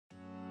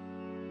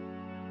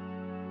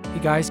Hey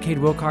guys, Cade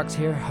Wilcox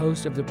here,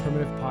 host of the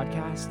Primitive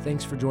Podcast.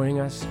 Thanks for joining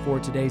us for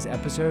today's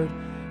episode.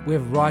 We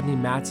have Rodney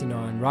Madsen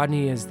on.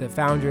 Rodney is the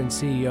founder and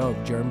CEO of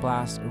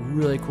GermBlast, a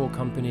really cool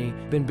company.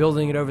 Been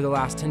building it over the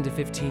last 10 to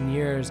 15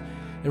 years.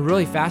 A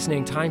really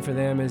fascinating time for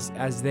them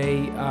as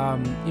they,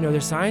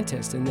 they're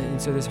scientists.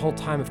 And so this whole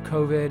time of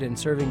COVID and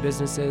serving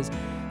businesses.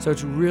 So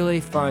it's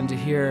really fun to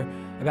hear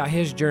about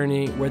his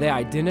journey where they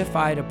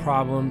identified a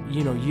problem,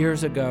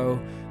 years ago,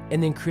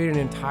 and then created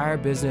an entire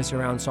business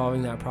around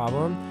solving that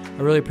problem.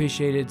 I really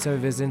appreciated some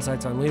of his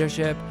insights on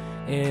leadership.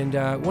 And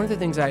one of the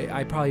things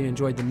I probably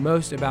enjoyed the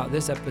most about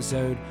this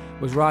episode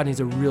was Rodney's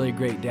a really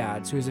great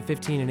dad. So he has a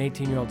 15 and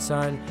 18-year-old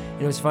son,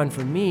 and it was fun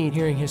for me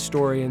hearing his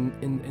story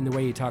and the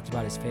way he talked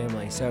about his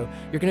family. So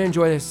you're going to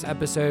enjoy this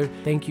episode.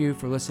 Thank you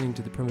for listening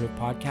to the Primitive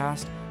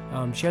Podcast.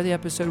 Share the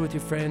episode with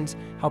your friends.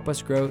 Help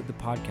us grow the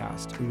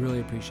podcast. We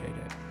really appreciate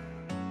it.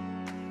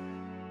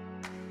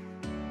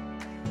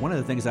 One of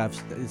the things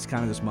it's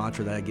kind of this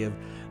mantra that I give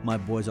my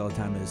boys all the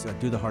time is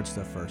do the hard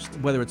stuff first.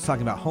 Whether it's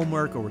talking about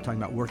homework or we're talking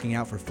about working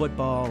out for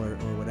football or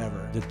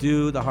whatever, to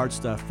do the hard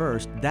stuff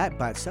first, that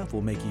by itself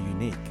will make you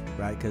unique,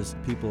 right? Because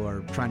people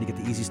are trying to get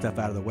the easy stuff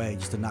out of the way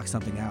just to knock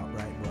something out,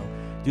 right? Well,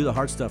 do the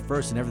hard stuff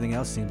first and everything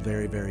else seems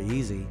very, very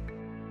easy.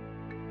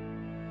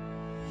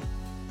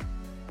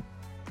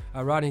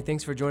 Rodney,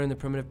 thanks for joining the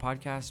Primitive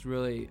Podcast.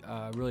 Really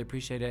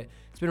appreciate it.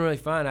 It's been really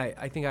fun.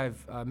 I think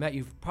I've met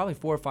you probably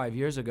 4 or 5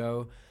 years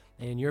ago.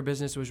 And your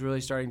business was really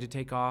starting to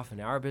take off,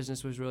 and our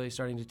business was really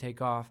starting to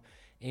take off.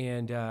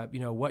 And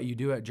what you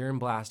do at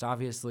GermBlast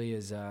obviously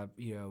is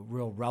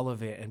real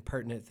relevant and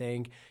pertinent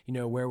thing.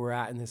 Where we're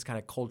at in this kind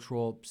of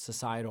cultural,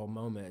 societal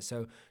moment.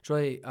 So it's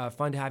really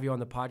fun to have you on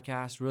the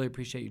podcast. Really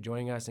appreciate you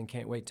joining us, and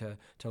can't wait to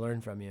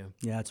learn from you.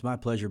 Yeah, it's my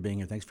pleasure being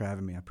here. Thanks for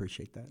having me. I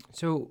appreciate that.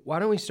 So why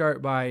don't we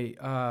start by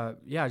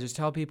just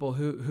tell people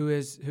who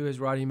is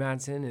Rodney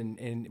Madsen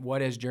and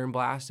what is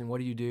GermBlast and what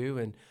do you do,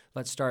 and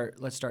let's start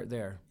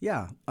there.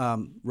 Yeah,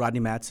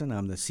 Rodney Madsen.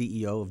 I'm the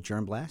CEO of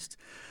GermBlast.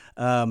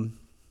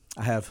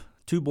 I have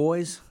 2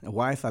 boys, a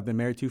wife I've been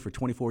married to for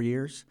 24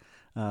 years.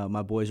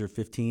 My boys are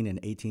 15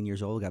 and 18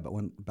 years old. Got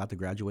one about to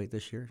graduate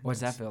this year. What's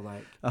that feel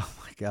like? Oh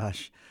my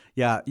gosh.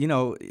 Yeah,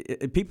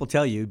 people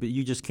tell you, but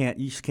you just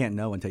can't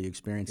know until you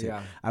experience it.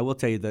 Yeah. I will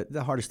tell you that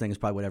the hardest thing is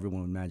probably what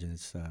everyone would imagine.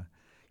 It's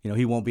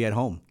he won't be at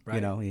home,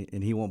 right.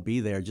 And he won't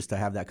be there just to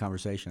have that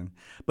conversation.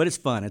 But it's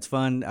fun. It's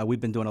fun. We've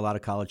been doing a lot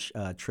of college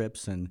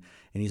trips, and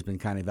he's been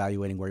kind of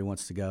evaluating where he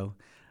wants to go.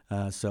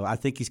 So I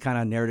think he's kind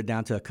of narrowed it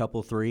down to a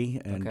couple, 3,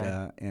 and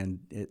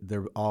okay.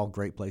 They're all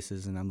great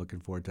places, and I'm looking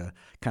forward to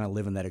kind of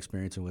living that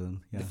experience with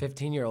him. Yeah. The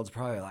 15-year-old's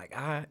probably like,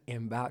 I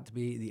am about to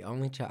be the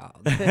only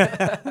child.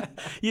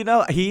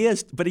 He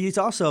is, but he's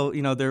also,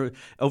 there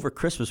over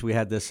Christmas we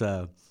had this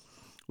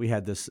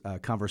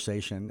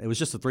conversation. It was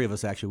just the 3 of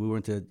us actually.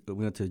 We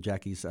went to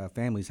Jackie's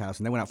family's house,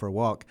 and they went out for a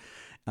walk.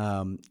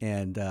 So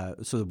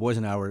the boys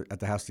and I were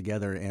at the house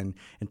together, and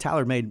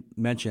Tyler made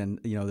mention,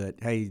 that,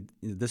 hey,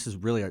 this is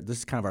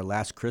kind of our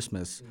last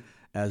Christmas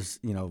as,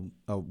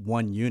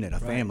 one unit, a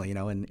family,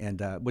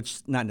 and which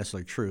is not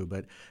necessarily true,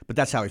 but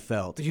that's how he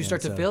felt. Did you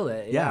start to feel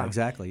it? Yeah,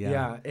 exactly.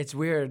 Yeah. It's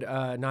weird,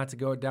 not to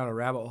go down a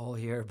rabbit hole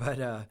here,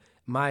 but,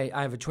 I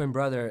have a twin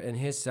brother, and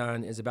his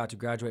son is about to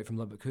graduate from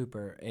Lubbock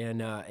Cooper,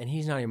 and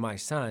he's not even my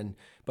son,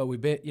 but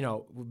we've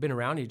been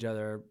around each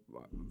other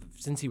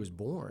since he was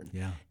born.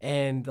 Yeah.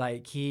 And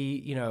like he,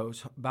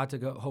 is about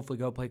to hopefully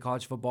go play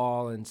college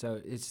football, and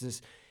so it's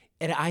just.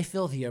 And I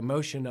feel the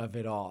emotion of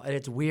it all. And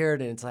it's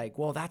weird, and it's like,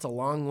 well, that's a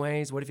long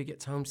ways. What if he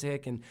gets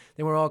homesick? And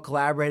then we're all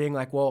collaborating,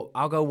 like, well,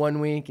 I'll go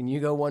 1 week, and you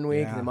go 1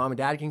 week, and then mom and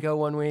dad can go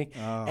 1 week.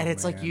 Oh, and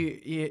it's man. like,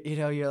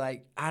 you're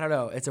like, I don't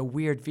know. It's a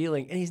weird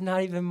feeling. And he's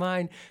not even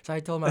mine. So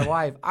I told my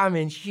wife, I'm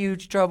in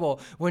huge trouble.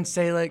 When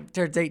Sayla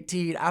turns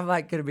 18, I'm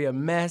like going to be a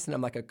mess, and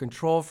I'm like a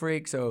control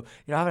freak. So, I'm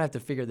going to have to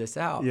figure this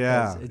out.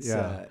 Yeah,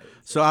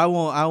 so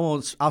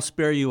I'll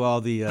spare you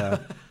all the...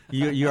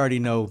 You already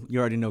know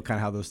kind of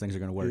how those things are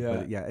going to work. Yeah.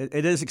 But yeah,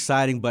 it is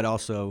exciting, but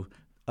also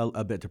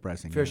a bit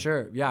depressing. For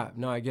sure. Yeah.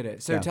 No, I get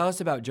it. So tell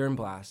us about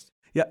GermBlast.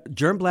 Yeah,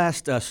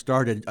 GermBlast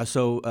started.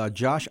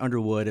 Josh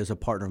Underwood is a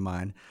partner of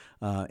mine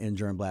in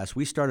GermBlast.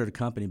 We started a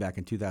company back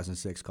in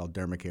 2006 called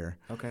Dermacare.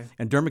 Okay.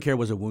 And Dermacare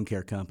was a wound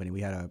care company.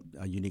 We had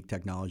a unique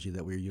technology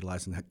that we were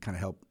utilizing to kind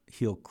of help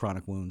heal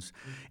chronic wounds.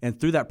 Mm-hmm. And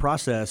through that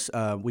process,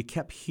 we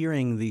kept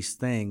hearing these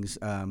things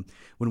when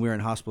we were in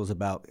hospitals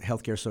about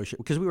healthcare associated,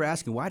 because we were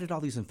asking, why did all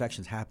these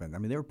infections happen? I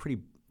mean, they were pretty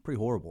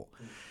horrible.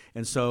 Mm-hmm.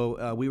 And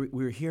so we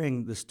were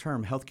hearing this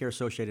term,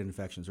 healthcare-associated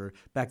infections, or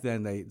back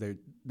then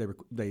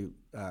they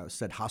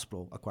said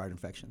hospital-acquired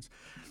infections.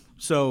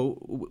 So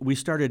we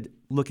started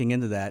looking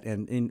into that,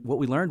 and what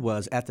we learned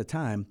was, at the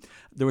time,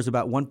 there was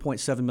about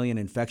 1.7 million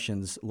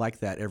infections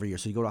like that every year.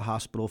 So you go to a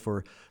hospital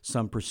for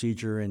some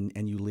procedure,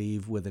 and you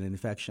leave with an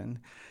infection.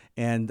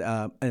 And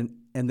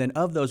then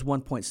of those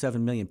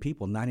 1.7 million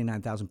people,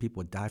 99,000 people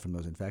would die from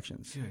those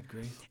infections. Good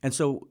grief. And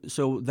so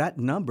that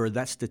number,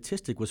 that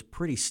statistic was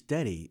pretty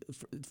steady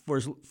for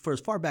as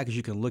far back as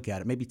you can look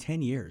at it, maybe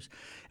 10 years.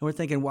 And we're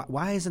thinking,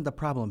 why isn't the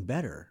problem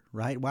better,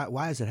 right?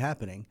 Why is it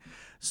happening?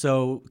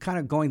 So kind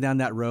of going down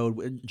that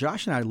road,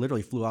 Josh and I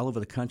literally flew all over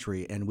the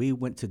country, and we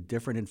went to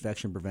different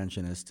infection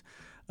preventionists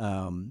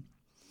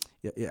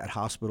at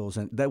hospitals,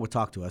 and they would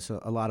talk to us.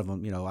 A lot of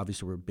them,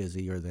 obviously were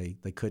busy or they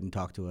couldn't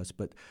talk to us.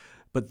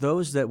 But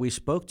those that we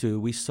spoke to,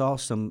 we saw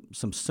some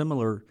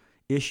similar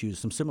issues,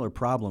 some similar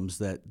problems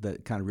that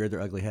kind of reared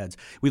their ugly heads.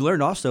 We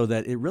learned also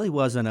that it really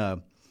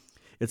wasn't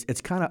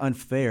it's kind of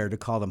unfair to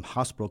call them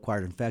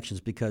hospital-acquired infections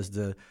because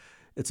the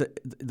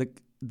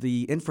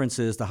inference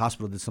is the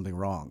hospital did something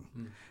wrong.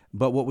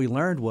 But what we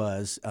learned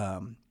was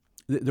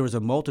there was a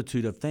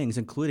multitude of things,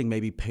 including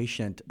maybe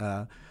patient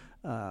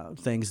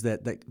things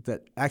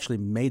that actually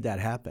made that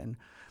happen.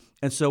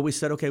 And so we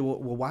said, okay, well,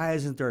 why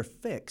isn't there a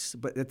fix?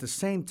 But at the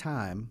same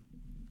time,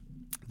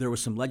 there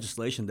was some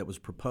legislation that was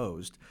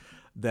proposed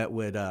that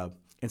would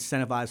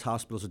incentivize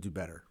hospitals to do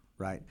better,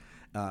 right?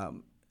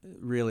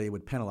 Really, it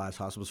would penalize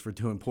hospitals for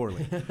doing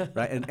poorly,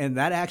 right? And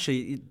that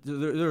actually,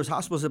 there was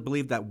hospitals that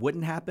believed that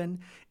wouldn't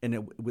happen, and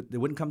it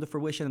wouldn't come to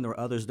fruition, and there were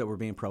others that were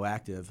being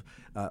proactive.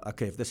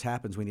 Okay, if this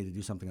happens, we need to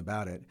do something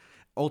about it.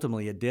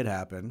 Ultimately, it did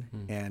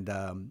happen,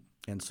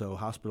 and so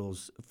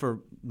hospitals,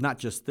 for not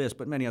just this,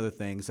 but many other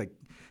things, like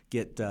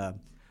get,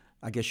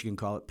 I guess you can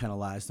call it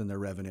penalized in their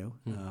revenue,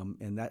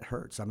 and that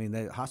hurts. I mean,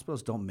 the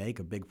hospitals don't make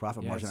a big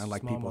profit margin,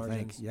 unlike people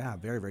margins. think. Yeah,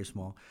 very, very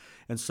small.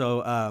 And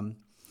so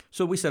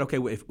so we said, okay,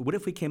 what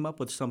if we came up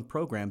with some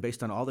program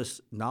based on all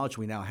this knowledge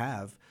we now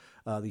have,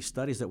 these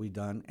studies that we've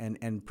done,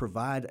 and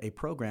provide a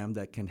program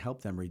that can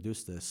help them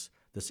reduce this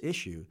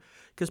issue?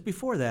 Because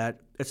before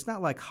that, it's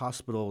not like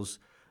hospitals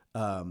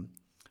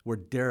were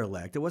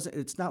derelict.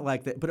 It's not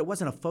like that, but it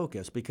wasn't a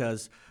focus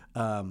because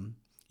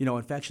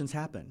infections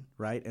happen,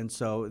 right? And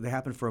so they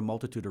happen for a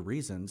multitude of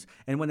reasons.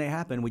 And when they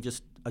happen, we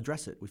just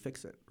address it, we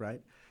fix it,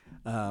 right?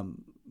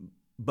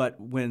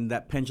 But when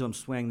that pendulum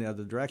swung the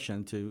other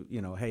direction to,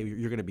 hey,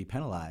 you're going to be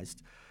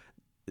penalized,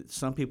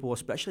 some people,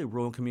 especially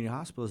rural community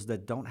hospitals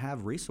that don't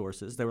have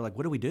resources, they were like,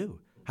 what do we do?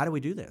 How do we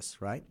do this,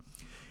 right?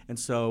 And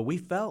so we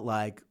felt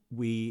like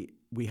we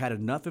had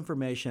enough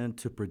information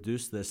to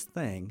produce this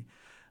thing,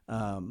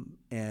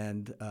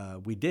 and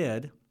we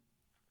did.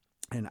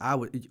 And I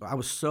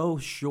was so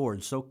sure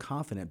and so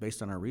confident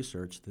based on our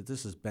research that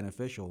this is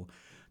beneficial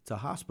to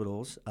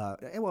hospitals,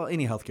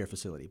 any healthcare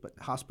facility, but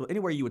hospital,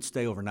 anywhere you would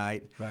stay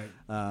overnight, right?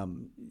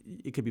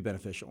 It could be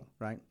beneficial,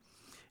 right?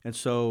 And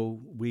so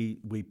we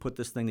put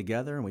this thing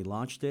together and we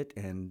launched it,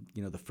 and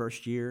the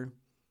first year,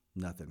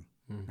 nothing.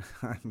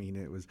 I mean,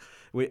 it was,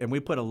 we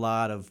put a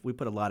lot of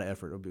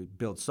effort. We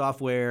built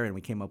software and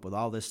we came up with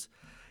all this,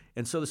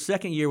 and so the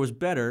second year was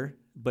better,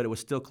 but it was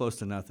still close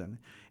to nothing.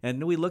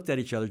 And we looked at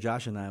each other,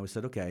 Josh and I. We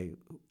said, okay,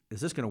 is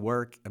this going to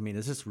work? I mean,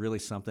 is this really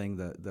something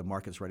the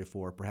market's ready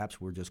for?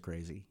 Perhaps we're just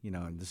crazy,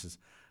 and this is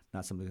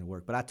not something that's going to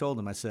work. But I told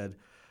him, I said,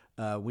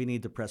 we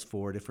need to press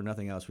forward. If for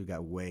nothing else, we've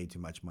got way too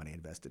much money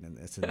invested in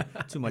this and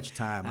too much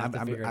time.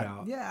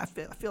 I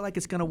feel like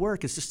it's going to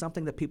work. It's just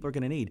something that people are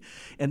going to need.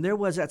 And there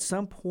was at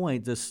some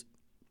point this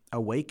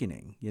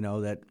awakening,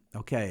 that,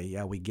 okay,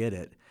 yeah, we get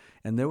it.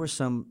 And there were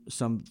some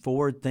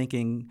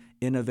forward-thinking,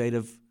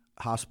 innovative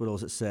hospitals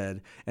that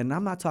said, and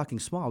I'm not talking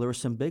small, there were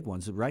some big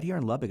ones right here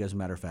in Lubbock, as a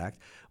matter of fact,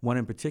 one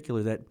in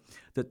particular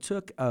that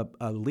took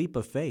a leap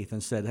of faith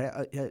and said,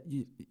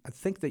 hey, I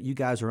think that you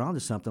guys are onto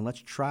something, let's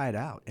try it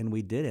out. And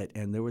we did it,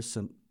 and there was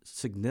some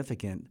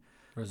significant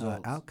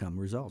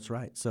results,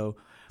 right? So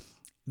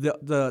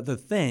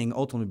the thing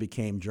ultimately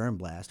became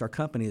GermBlast. Our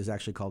company is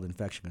actually called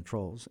Infection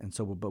Controls, and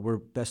so but we're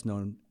best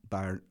known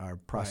by our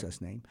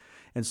process name.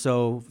 And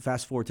so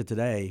fast forward to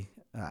today,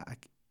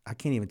 I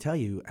can't even tell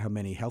you how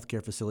many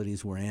healthcare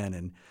facilities we're in,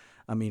 and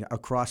I mean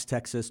across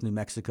Texas, New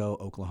Mexico,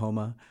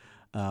 Oklahoma,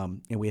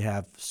 and we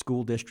have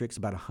school districts,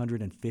 about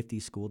 150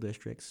 school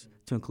districts,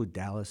 to include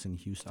Dallas and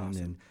Houston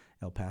and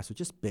El Paso,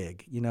 just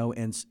big,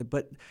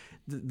 but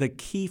the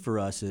key for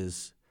us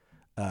is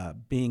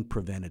being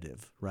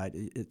preventative, right?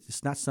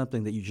 It's not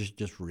something that you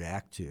just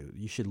react to.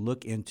 You should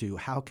look into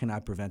how can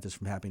I prevent this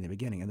from happening in the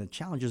beginning, and the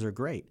challenges are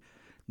great.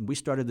 We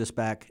started this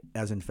back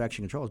as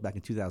Infection Controls back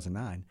in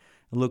 2009,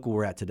 and look where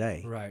we're at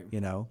today. Right.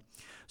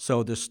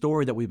 So the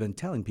story that we've been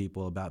telling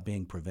people about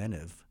being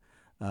preventive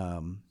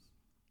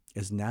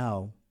is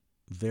now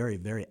very,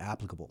 very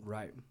applicable.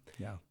 Right.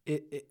 Yeah.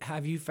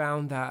 Have you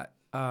found that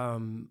a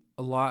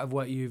lot of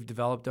what you've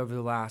developed over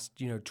the last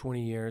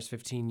 20 years,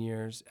 15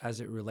 years, as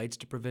it relates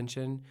to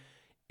prevention,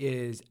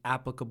 is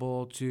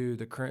applicable to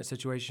the current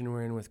situation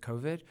we're in with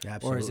COVID?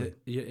 Absolutely. Or is it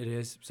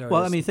is? So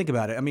well, I mean, think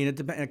about it. I mean,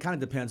 it kind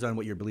of depends on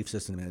what your belief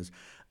system is.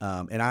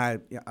 And I,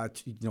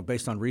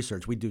 based on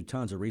research, we do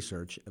tons of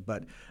research.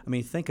 But I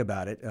mean, think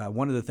about it.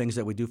 One of the things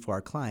that we do for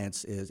our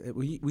clients is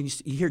when you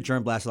hear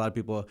GermBlast, a lot of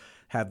people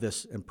have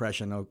this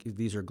impression, oh,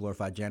 these are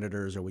glorified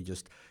janitors, or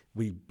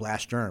we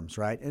blast germs,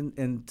 right?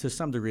 And to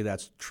some degree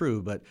that's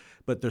true, but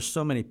there's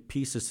so many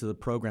pieces to the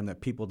program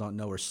that people don't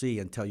know or see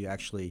until you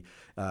actually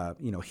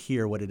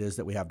hear what it is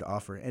that we have to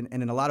offer. And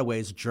in a lot of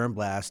ways,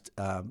 GermBlast,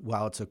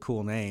 while it's a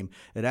cool name,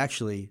 it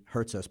actually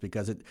hurts us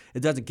because it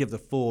doesn't give the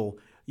full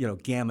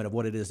gamut of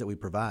what it is that we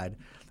provide.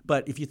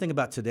 But if you think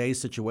about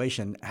today's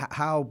situation,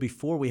 how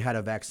before we had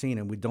a vaccine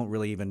and we don't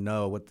really even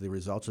know what the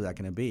results of that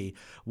going to be,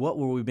 what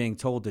were we being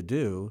told to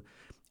do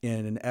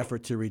in an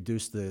effort to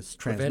reduce this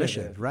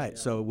transmission, right? Yeah.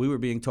 So we were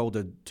being told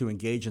to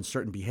engage in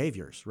certain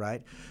behaviors,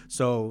 right?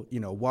 So,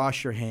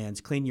 wash your hands,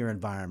 clean your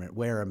environment,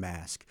 wear a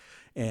mask.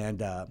 And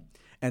that's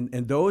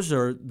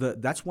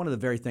one of the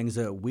very things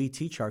that we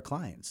teach our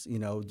clients.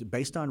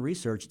 Based on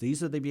research,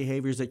 these are the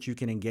behaviors that you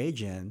can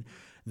engage in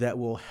that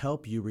will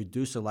help you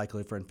reduce the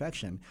likelihood for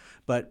infection.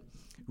 But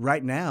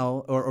right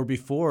now, or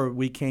before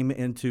we came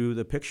into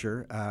the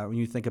picture, when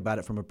you think about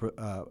it from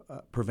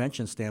a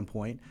prevention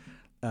standpoint,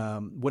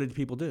 what did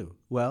people do?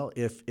 Well,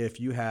 if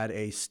you had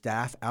a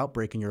staph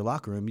outbreak in your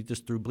locker room, you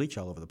just threw bleach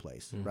all over the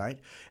place, right?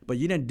 But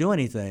you didn't do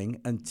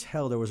anything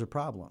until there was a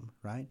problem,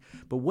 right?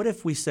 But what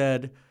if we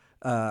said,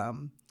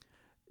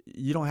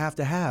 you don't have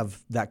to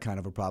have that kind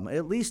of a problem?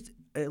 At least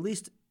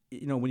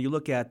when you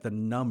look at the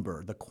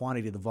number, the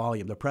quantity, the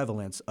volume, the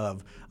prevalence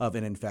of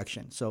an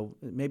infection. So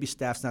maybe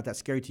staph's not that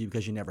scary to you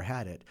because you never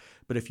had it.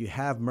 But if you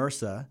have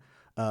MRSA,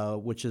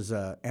 which is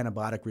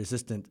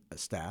antibiotic-resistant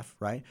staph,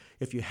 right?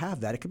 If you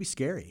have that, it could be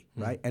scary,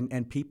 right?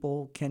 And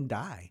people can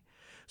die.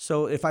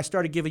 So if I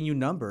started giving you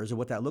numbers of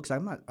what that looks like,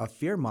 I'm not a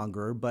fear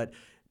monger, but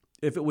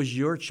if it was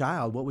your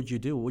child, what would you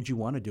do? What would you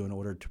want to do in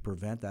order to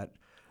prevent that,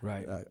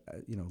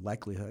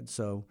 likelihood?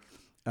 So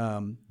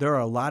there are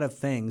a lot of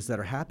things that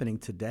are happening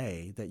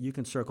today that you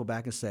can circle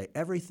back and say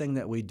everything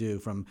that we do,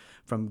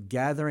 from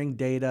gathering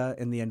data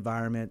in the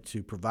environment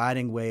to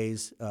providing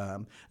ways,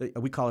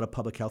 we call it a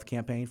public health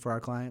campaign for our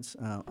clients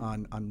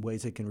on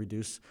ways they can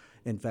reduce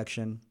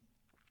infection,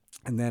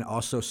 and then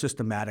also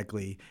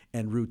systematically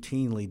and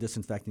routinely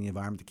disinfecting the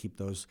environment to keep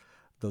those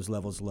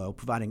levels low,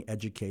 providing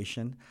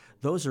education.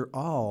 Those are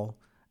all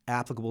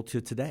applicable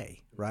to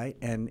today, right?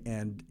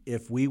 And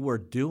if we were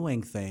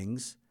doing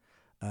things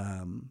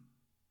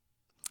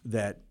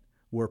that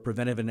were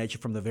preventive in nature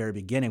from the very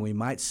beginning, we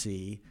might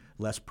see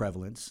less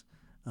prevalence,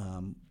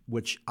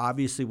 which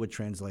obviously would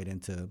translate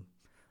into,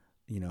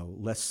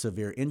 less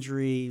severe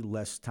injury,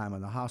 less time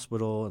in the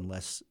hospital, and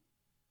less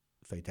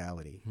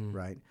fatality,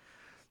 right?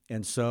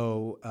 And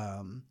so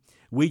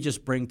we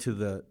just bring to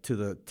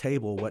the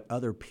table what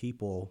other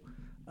people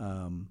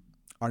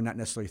are not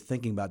necessarily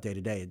thinking about day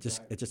to day. It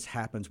just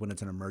happens when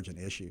it's an emergent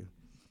issue.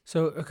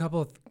 So a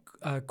couple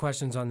of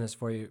questions on this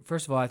for you.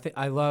 First of all,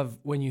 I love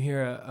when you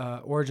hear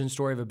a origin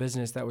story of a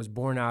business that was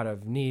born out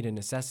of need and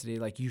necessity.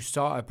 Like you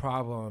saw a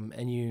problem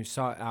and you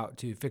sought out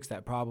to fix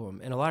that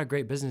problem. And a lot of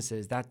great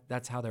businesses,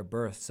 that's how they're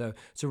birthed. So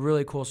it's a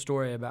really cool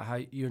story about how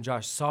you and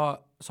Josh saw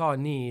a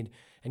need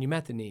and you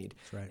met the need.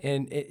 That's right.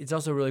 And it's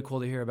also really cool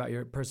to hear about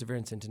your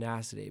perseverance and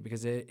tenacity,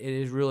 because it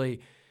is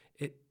really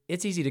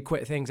it's easy to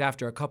quit things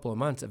after a couple of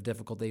months of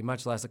difficulty,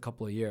 much less a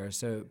couple of years.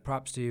 So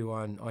props to you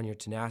on your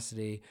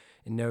tenacity,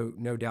 and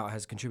no doubt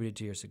has contributed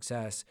to your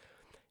success.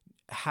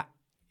 I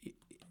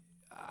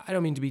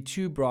don't mean to be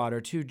too broad or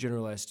too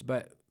generalist,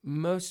 but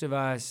most of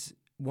us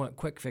want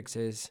quick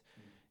fixes,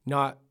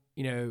 not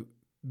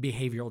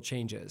behavioral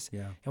changes.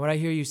 Yeah. And what I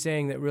hear you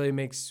saying that really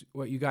makes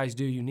what you guys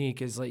do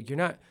unique is like you're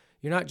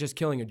not just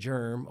killing a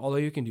germ, although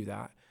you can do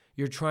that.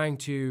 You're trying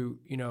to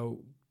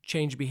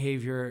change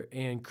behavior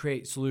and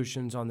create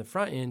solutions on the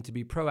front end to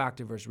be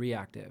proactive versus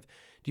reactive.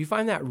 Do you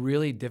find that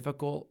really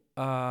difficult,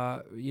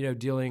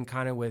 dealing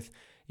kind of with,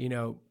 I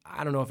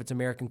don't know if it's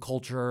American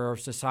culture or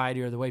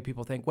society or the way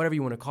people think, whatever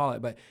you want to call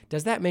it, but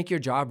does that make your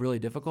job really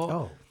difficult?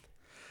 Oh,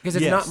 because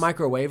it's yes. not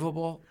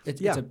microwavable.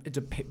 It's a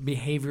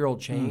behavioral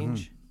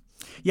change.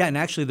 Mm-hmm. Yeah, and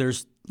actually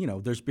there's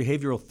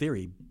behavioral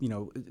theory,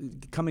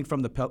 coming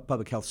from the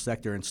public health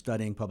sector and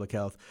studying public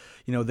health,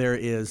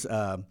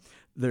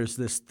 there's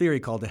this theory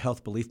called the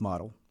health belief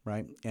model,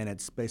 right? And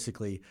it's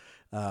basically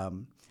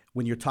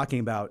when you're talking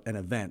about an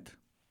event,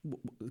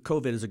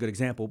 COVID is a good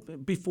example,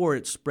 before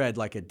it spread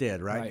like it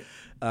did, right?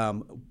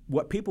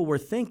 What people were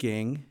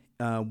thinking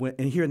and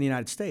here in the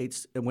United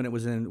States, when it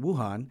was in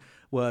Wuhan,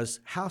 was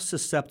how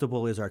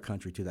susceptible is our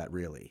country to that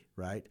really,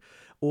 right?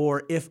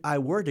 Or if I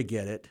were to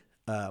get it,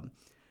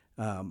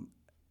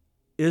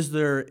 is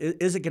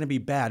it going to be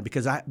bad?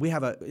 Because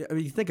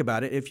you think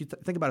about it, if you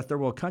think about a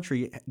third world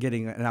country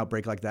getting an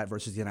outbreak like that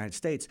versus the United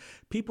States,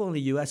 people in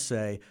the U.S.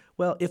 say,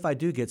 well, if I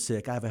do get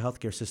sick, I have a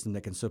healthcare system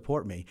that can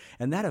support me.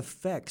 And that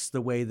affects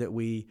the way that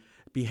we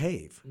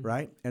behave,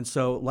 right? And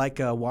so like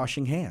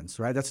washing hands,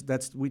 right?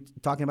 We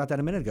talking about that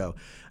a minute ago.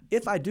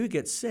 If I do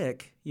get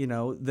sick,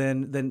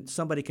 then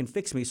somebody can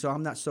fix me, so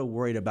I'm not so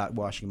worried about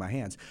washing my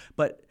hands.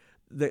 But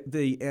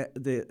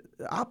the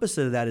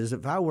opposite of that is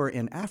if I were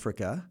in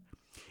Africa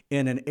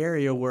in an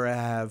area where I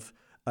have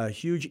a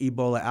huge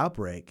Ebola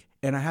outbreak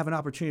and I have an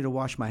opportunity to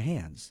wash my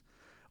hands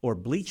or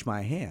bleach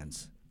my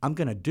hands, I'm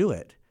going to do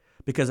it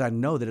because I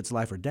know that it's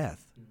life or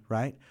death,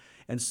 right?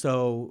 And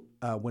so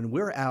when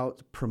we're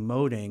out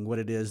promoting what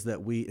it is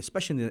that we,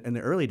 especially in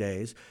the early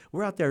days,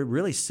 we're out there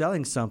really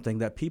selling something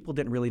that people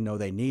didn't really know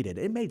they needed.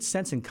 It made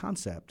sense in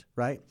concept,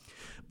 right?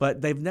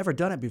 But they've never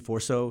done it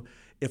before. So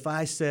if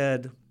I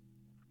said,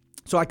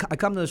 so I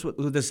come to this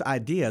with this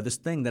idea, this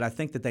thing that I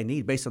think that they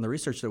need based on the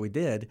research that we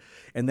did,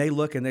 and they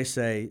look and they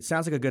say,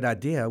 sounds like a good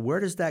idea. Where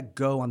does that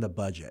go on the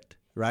budget,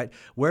 right?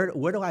 Where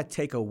do I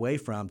take away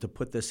from to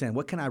put this in?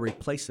 What can I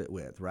replace it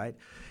with, right?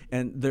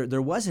 And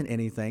there wasn't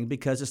anything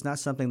because it's not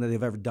something that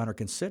they've ever done or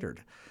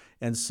considered.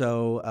 And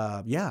so,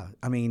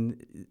 I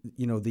mean,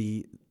 you know,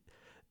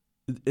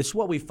 it's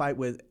what we fight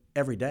with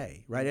every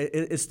day, right?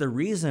 It's the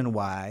reason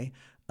why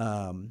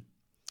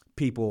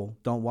people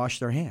don't wash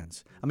their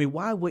hands. I mean,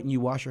 why wouldn't you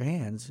wash your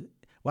hands?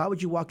 Why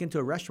would you walk into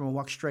a restaurant and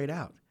walk straight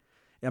out?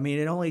 I mean,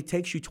 it only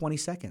takes you 20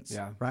 seconds,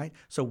 right?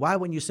 So why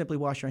wouldn't you simply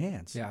wash your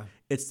hands? Yeah.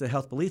 It's the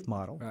health belief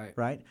model,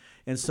 right?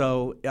 And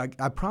so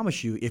I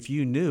promise you, if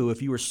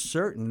you were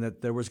certain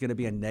that there was going to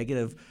be a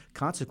negative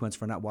consequence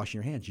for not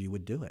washing your hands, you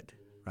would do it,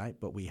 right?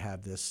 But we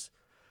have this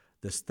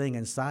thing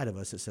inside of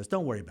us that says,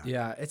 don't worry about it.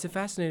 Yeah, it's a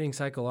fascinating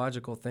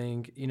psychological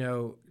thing. You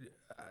know,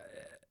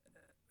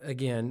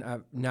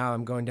 again, now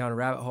I'm going down a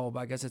rabbit hole,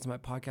 but I guess it's my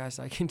podcast.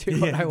 I can do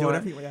what I want.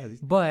 Whatever you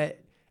want. But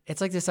it's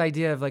like this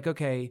idea of like,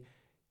 okay,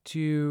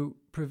 to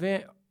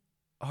prevent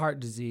heart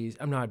disease,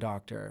 I'm not a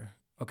doctor.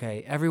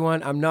 Okay,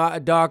 everyone, I'm not a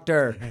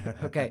doctor.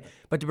 Okay,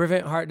 but to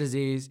prevent heart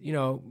disease, you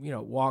know,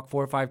 walk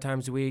 4 or 5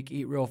 times a week,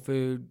 eat real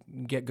food,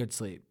 get good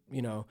sleep,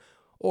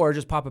 or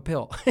just pop a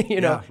pill,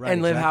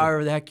 and live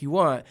however the heck you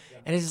want. Yeah.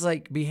 And it's just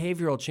like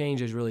behavioral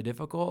change is really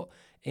difficult.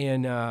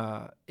 And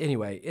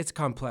anyway, it's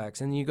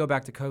complex. And you go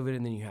back to COVID,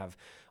 and then you have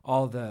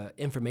all the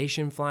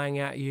information flying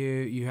at you.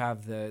 You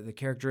have the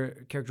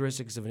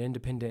characteristics of an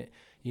independent,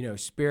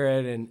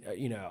 spirit, and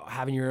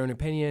having your own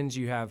opinions.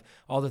 You have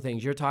all the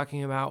things you're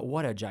talking about.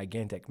 What a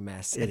gigantic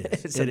mess! It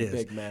is. It's a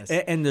big mess.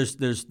 And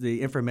there's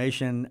the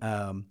information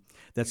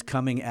that's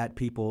coming at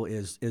people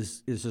is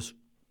just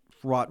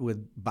fraught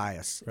with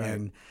bias.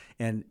 Right.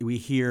 And we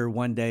hear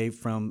one day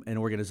from an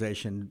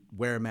organization,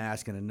 wear a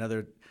mask, and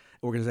another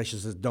organization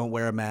says don't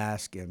wear a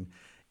mask,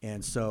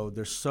 and so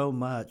there's so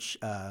much.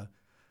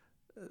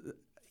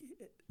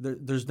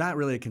 There's not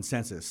really a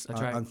consensus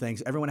on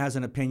things. Everyone has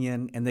an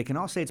opinion, and they can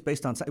all say it's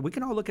based on. We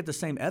can all look at the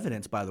same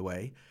evidence, by the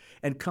way,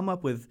 and come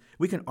up with.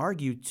 We can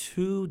argue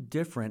 2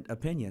 different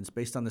opinions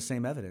based on the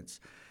same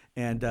evidence,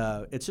 and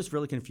it's just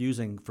really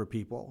confusing for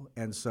people.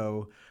 And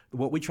so,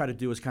 what we try to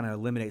do is kind of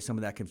eliminate some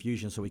of that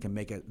confusion, so we can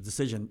make a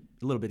decision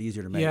a little bit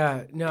easier to make.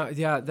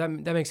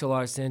 That makes a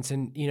lot of sense.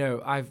 And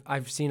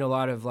I've seen a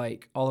lot of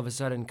like all of a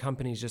sudden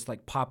companies just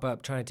like pop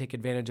up trying to take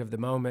advantage of the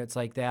moment. It's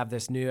like they have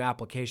this new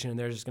application and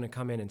they're just going to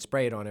come in and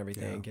spray it on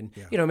everything.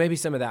 Maybe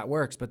some of that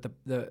works, but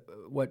the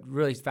what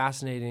really is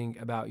fascinating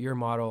about your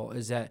model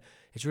is that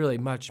it's really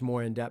much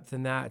more in depth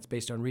than that. It's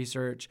based on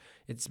research.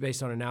 It's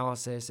based on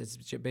analysis. It's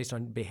based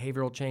on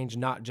behavioral change,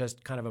 not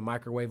just kind of a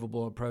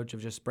microwavable approach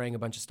of just spraying a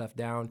bunch of stuff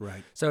down.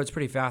 Right. So it's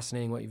pretty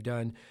fascinating what you've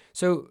done.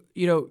 So,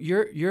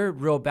 your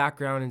real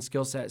background and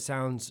skill set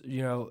sounds,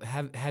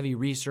 heavy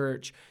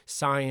research,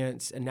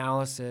 science,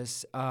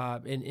 analysis,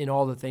 in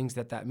all the things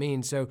that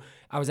means. So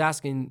I was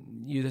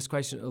asking you this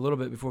question a little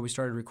bit before we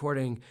started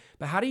recording,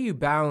 but how do you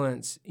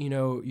balance,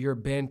 your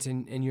bent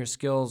and your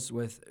skills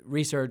with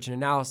research and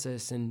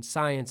analysis and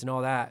science and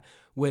all that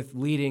with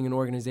leading an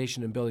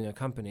organization and building a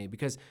company?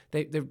 Because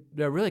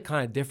they're really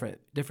kind of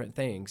different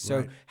things.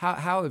 So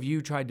how have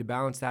you tried to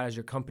balance that as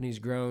your company's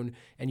grown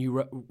and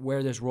you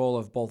wear this role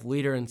of both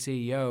leader and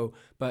CEO,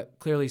 but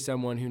clearly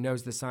someone who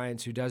knows the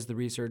science, who does the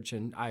research,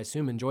 and I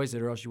assume enjoys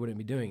it, or else you wouldn't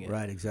be doing it.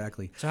 Right,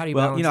 exactly. So how do you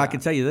balance that? I can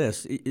tell you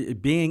this,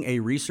 being a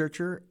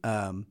researcher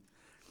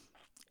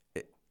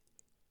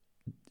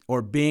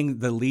or being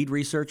the lead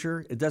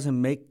researcher, it doesn't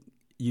make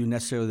you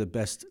necessarily the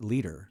best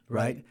leader,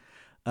 right?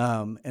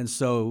 And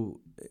so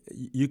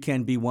you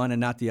can be one and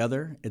not the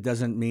other. It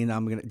doesn't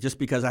mean just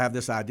because I have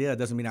this idea, it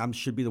doesn't mean I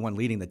should be the one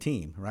leading the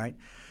team, right?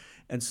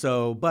 And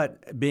so,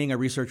 but being a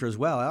researcher as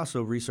well, I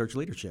also research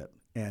leadership.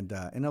 And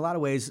in a lot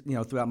of ways,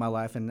 throughout my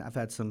life, and I've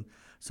had some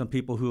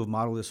people who have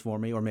modeled this for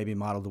me, or maybe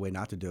modeled the way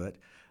not to do it.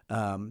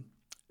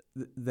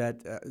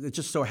 It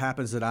just so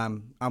happens that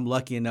I'm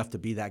lucky enough to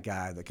be that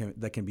guy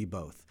that can be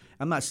both.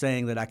 I'm not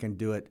saying that I can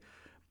do it.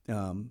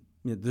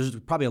 There's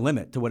probably a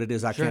limit to what it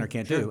is I can or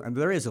can't do, and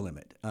there is a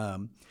limit.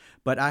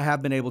 But I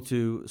have been able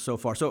to so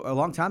far. So a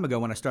long time ago,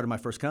 when I started my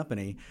first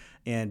company,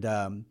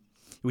 and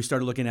we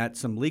started looking at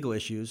some legal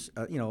issues.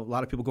 A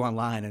lot of people go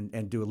online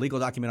and do a legal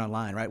document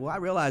online, right? Well, I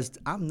realized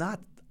I'm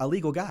not a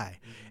legal guy,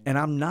 and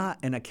I'm not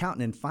an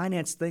accountant, and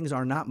finance things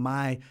are not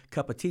my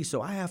cup of tea.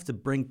 So I have to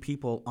bring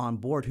people on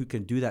board who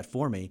can do that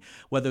for me,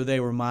 whether they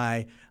were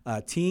my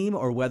team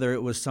or whether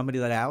it was somebody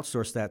that I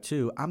outsourced that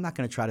to. I'm not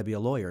going to try to be a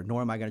lawyer,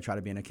 nor am I going to try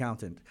to be an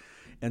accountant.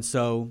 And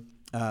so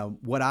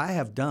what I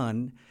have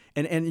done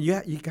And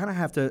you kind of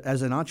have to,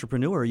 as an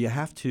entrepreneur, you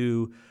have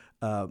to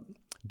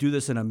do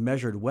this in a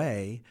measured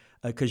way,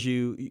 because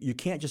you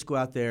can't just go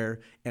out there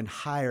and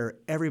hire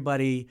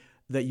everybody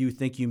that you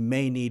think you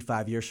may need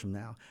 5 years from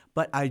now.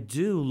 But I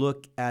do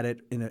look at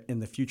it in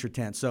the future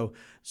tense.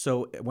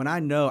 So when I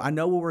know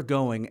where we're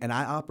going, and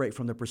I operate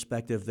from the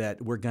perspective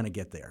that we're going to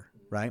get there,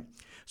 right?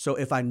 So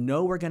if I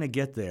know we're going to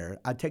get there,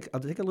 I'll take a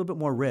little bit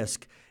more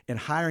risk in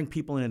hiring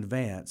people in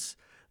advance,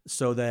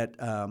 so that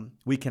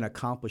we can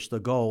accomplish the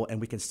goal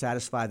and we can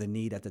satisfy the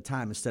need at the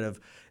time, instead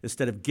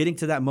of getting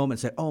to that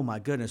moment and say, oh my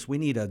goodness, we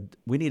need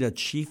a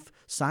chief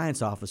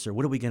science officer.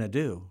 What are we going to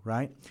do,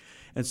 right?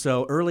 And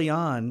so early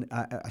on,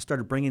 I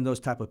started bringing those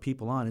type of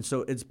people on, and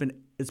so it's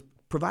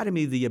provided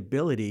me the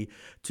ability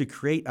to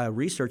create a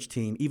research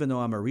team, even though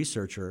I'm a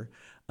researcher,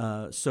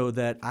 so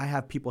that I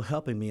have people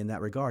helping me in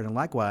that regard, and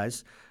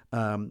likewise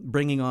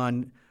bringing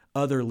on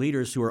other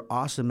leaders who are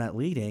awesome at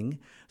leading,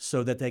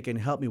 so that they can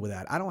help me with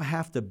that. I don't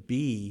have to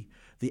be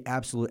the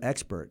absolute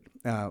expert.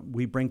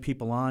 We bring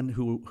people on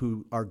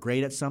who are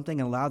great at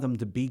something and allow them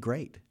to be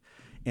great.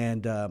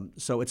 And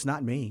so it's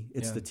not me,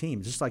 it's the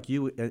team. Just like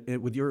you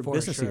with your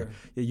business here.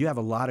 You have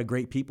a lot of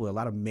great people, a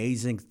lot of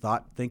amazing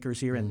thought thinkers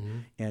here,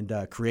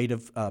 and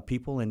creative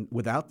people. And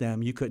without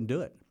them, you couldn't do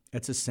it.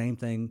 It's the same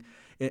thing.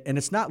 And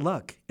it's not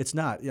luck. It's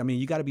not. I mean,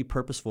 you got to be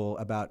purposeful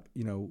about,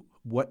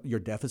 what your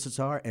deficits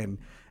are, and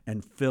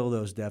fill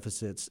those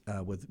deficits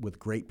with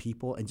great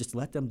people, and just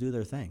let them do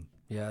their thing.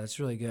 Yeah, that's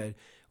really good.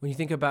 When you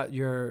think about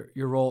your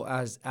role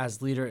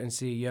as leader and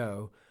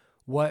CEO,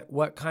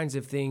 what kinds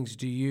of things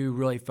do you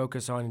really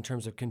focus on in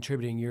terms of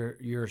contributing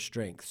your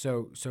strength?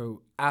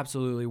 So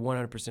absolutely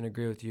 100%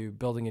 agree with you.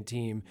 Building a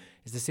team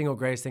is the single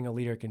greatest thing a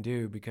leader can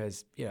do,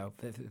 because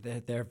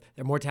they're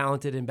more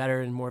talented and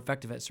better and more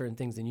effective at certain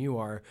things than you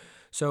are.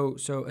 So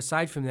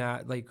aside from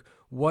that, like,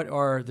 what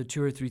are the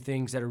 2 or 3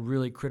 things that are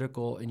really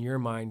critical in your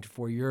mind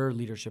for your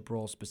leadership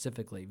role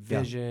specifically?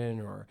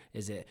 Vision, or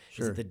is it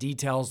the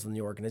details in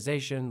the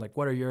organization? Like,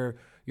 what are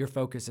your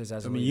focuses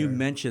as a leader? You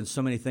mentioned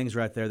so many things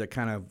right there that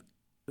kind of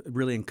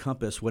really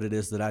encompass what it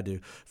is that I do.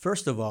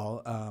 First of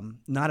all,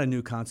 not a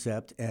new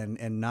concept,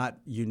 and not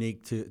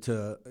unique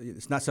to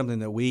it's not something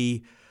that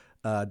we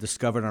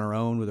discovered on our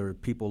own. There are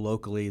people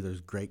locally.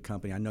 There's great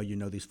company. I know you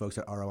know these folks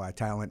at ROI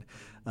Talent,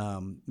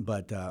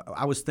 but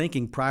I was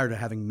thinking prior to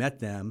having met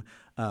them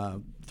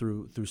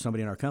through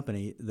somebody in our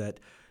company that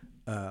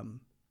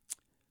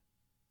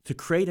to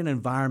create an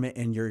environment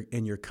in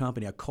your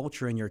company, a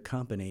culture in your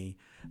company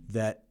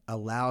that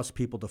allows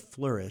people to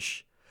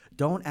flourish.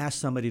 Don't ask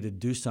somebody to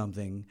do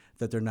something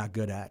that they're not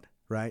good at.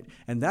 Right,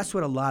 and that's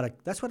what a lot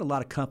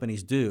of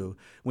companies do.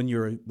 When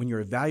you're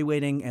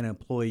evaluating an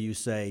employee, you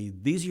say,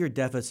 these are your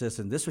deficits,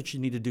 and this is what you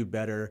need to do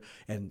better,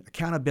 and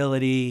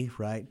accountability.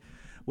 Right.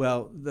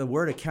 Well, the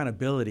word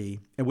accountability,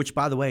 and which,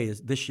 by the way,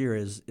 this year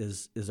is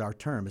our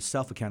term, is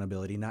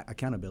self-accountability, not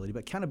accountability.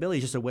 But accountability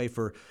is just a way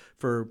for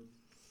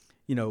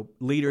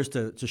leaders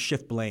to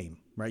shift blame.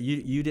 Right.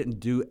 You didn't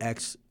do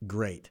X,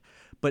 great.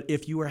 But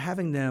if you are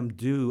having them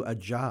do a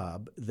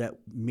job that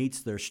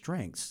meets their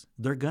strengths,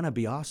 they're going to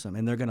be awesome,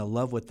 and they're going to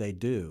love what they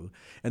do.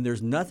 And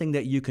there's nothing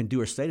that you can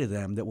do or say to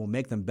them that will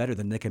make them better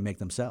than they can make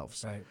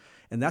themselves. Right.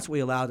 And that's what we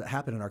allow to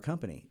happen in our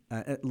company.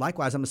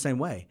 Likewise, I'm the same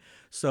way.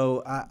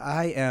 So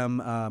I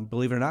am,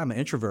 believe it or not, I'm an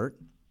introvert.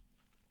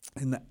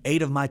 And the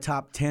 8 of my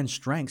top 10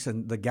 strengths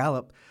in the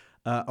Gallup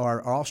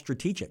are all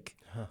strategic,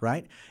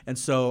 right? And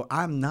so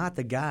I'm not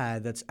the guy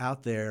that's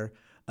out there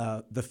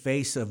the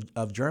face of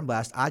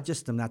GermBlast. I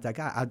just am not that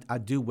guy. I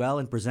do well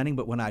in presenting,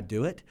 but when I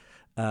do it,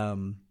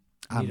 I'm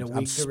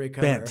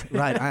spent.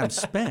 Right, I am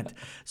spent.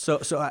 So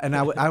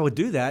I would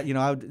do that.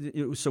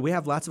 So we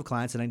have lots of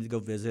clients that I need to go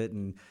visit,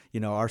 and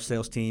our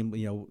sales team,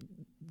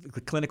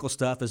 the clinical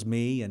stuff is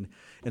me, and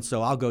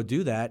so I'll go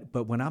do that.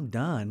 But when I'm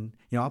done,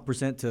 I'll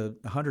present to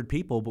 100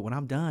 people. But when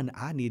I'm done,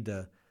 I need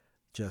to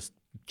just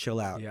chill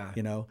out. Yeah.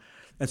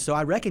 And so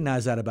I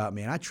recognize that about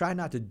me, and I try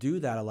not to do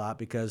that a lot,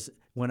 because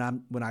when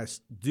I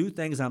do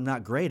things I'm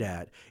not great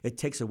at, it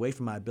takes away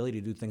from my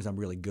ability to do things I'm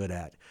really good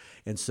at.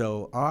 And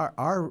so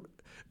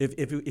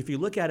if you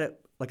look at it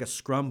like a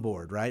Scrum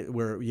board, right,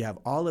 where you have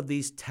all of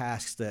these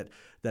tasks that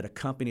a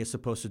company is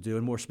supposed to do,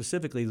 and more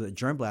specifically that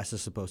GermBlast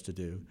is supposed to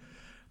do,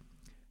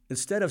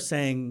 instead of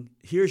saying,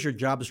 here's your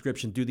job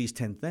description, do these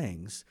 10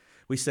 things,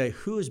 we say,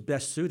 who is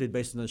best suited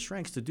based on their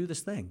strengths to do this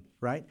thing,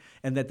 right?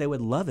 And that they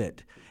would love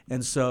it.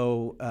 And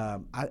so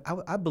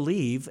I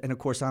believe, and of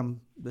course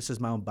this is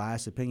my own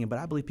biased opinion, but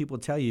I believe people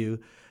tell you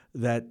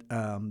that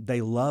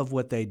they love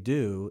what they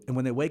do. And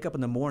when they wake up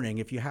in the morning,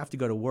 if you have to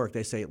go to work,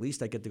 they say, at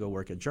least I get to go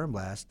work at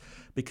GermBlast,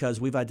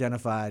 because we've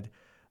identified,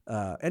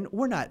 and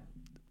we're not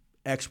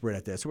expert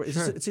at this.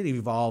 It's an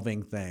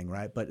evolving thing,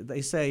 right? But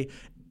they say,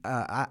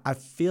 I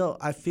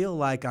feel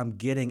like I'm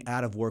getting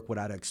out of work what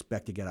I'd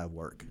expect to get out of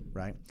work,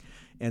 right?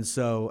 And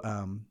so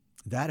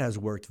that has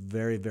worked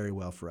very, very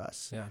well for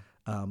us. Yeah.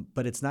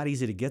 But it's not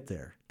easy to get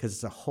there, because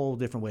it's a whole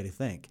different way to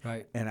think.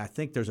 Right. And I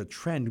think there's a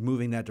trend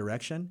moving that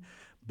direction.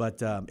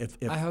 But if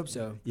I hope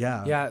so.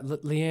 Yeah. Yeah.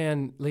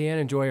 Leanne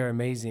and Joy are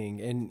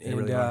amazing. And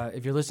really are.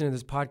 If you're listening to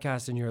this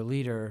podcast and you're a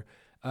leader,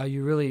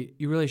 you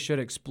really should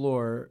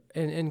explore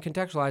and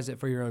contextualize it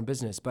for your own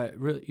business. But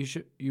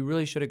you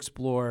really should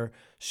explore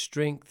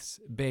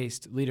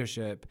strengths-based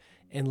leadership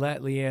and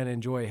let Leanne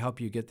and Joy help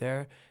you get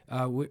there.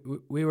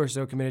 We were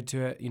so committed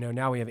to it.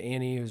 Now we have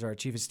Annie, who's our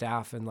chief of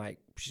staff, and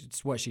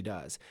it's what she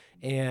does.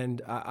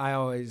 And I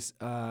always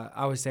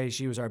say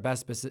she was our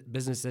best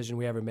business decision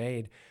we ever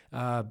made.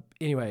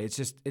 Anyway,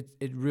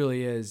 it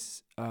really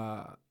is.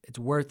 It's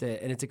worth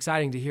it, and it's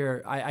exciting to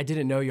hear. I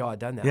didn't know y'all had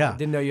done that. Yeah. I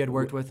didn't know you had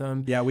worked with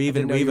them. Yeah, we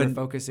even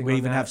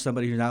have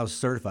somebody who now is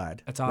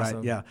certified. That's awesome.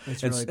 Right? Yeah,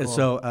 that's really cool. And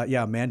so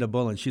Amanda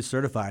Bullen, she's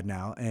certified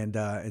now,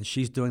 and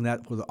she's doing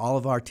that with all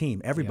of our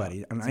team,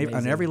 everybody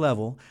on every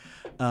level.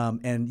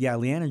 And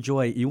Leanne and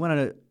Joy, you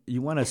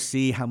want to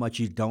see how much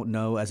you don't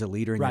know as a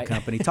leader in your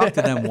company. Talk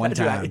to them one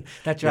time.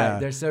 That's right.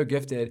 They're so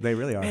gifted. They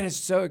really are. Man, it's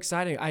so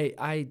exciting.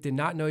 I did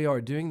not know y'all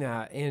were doing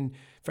that. And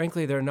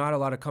frankly, there are not a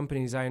lot of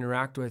companies I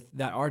interact with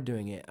that are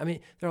doing it. I mean,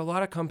 there are a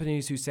lot of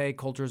companies who say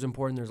culture is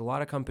important. There's a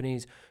lot of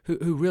companies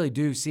who really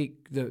do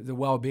seek the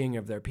well-being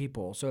of their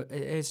people. So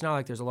it's not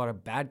like there's a lot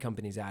of bad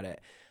companies at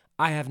it.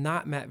 I have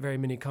not met very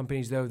many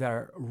companies, though, that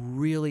are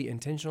really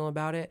intentional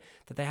about it,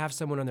 that they have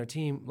someone on their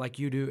team like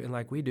you do and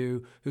like we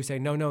do who say,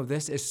 no,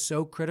 this is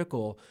so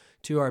critical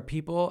to our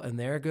people and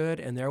their good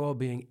and their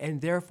well-being,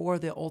 and therefore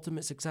the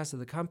ultimate success of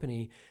the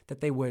company,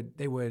 that they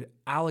would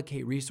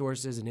allocate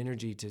resources and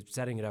energy to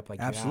setting it up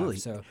like Absolutely.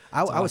 You have.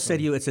 So I would say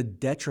to you, it's a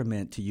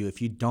detriment to you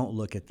if you don't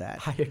look at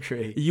that. I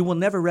agree. You will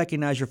never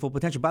recognize your full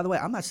potential. By the way,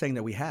 I'm not saying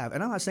that we have,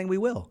 and I'm not saying we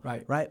will.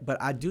 Right.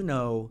 But I do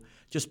know,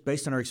 just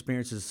based on our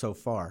experiences so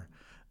far,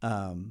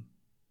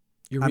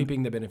 you're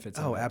reaping the benefits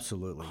of it.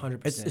 Absolutely.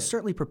 100%. It's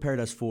certainly prepared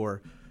us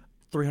for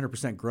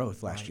 300%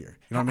 growth last year.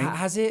 You know what I mean?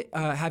 Has it?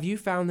 Have you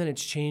found that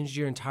it's changed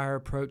your entire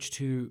approach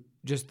to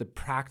just the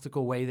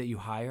practical way that you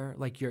hire,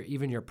 like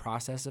even your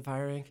process of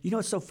hiring?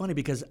 It's so funny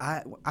because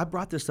I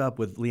brought this up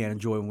with Leanne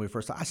and Joy when we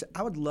first started. I said,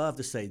 I would love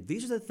to say,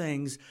 these are the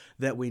things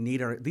that we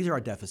need, these are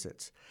our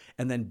deficits.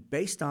 And then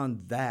based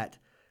on that,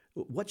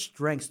 what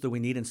strengths do we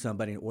need in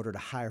somebody in order to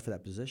hire for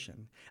that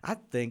position? I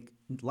think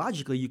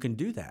logically you can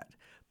do that.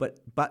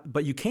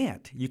 But you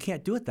can't. You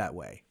can't do it that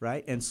way,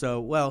 right? And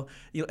so,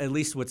 at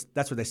least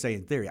that's what they say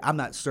in theory. I'm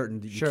not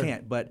certain that you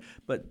can't. But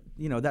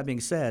that being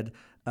said,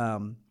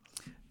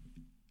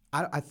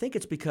 I think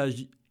it's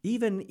because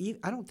even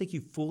I don't think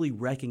you fully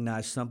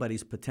recognize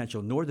somebody's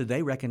potential, nor do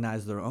they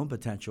recognize their own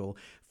potential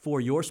for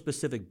your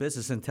specific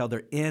business until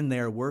they're in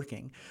there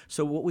working.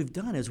 So what we've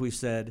done is we've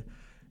said,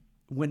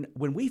 when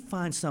we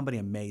find somebody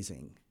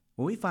amazing,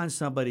 when we find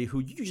somebody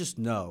who you just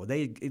know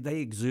they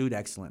exude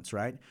excellence,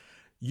 right?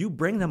 You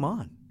bring them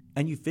on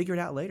and you figure it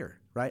out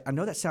later, right? I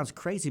know that sounds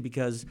crazy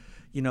because,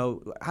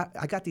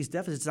 I got these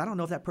deficits. I don't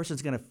know if that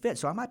person's going to fit.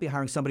 So I might be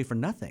hiring somebody for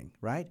nothing,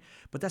 right?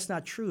 But that's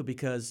not true,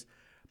 because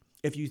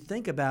if you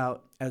think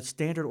about a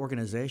standard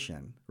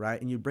organization,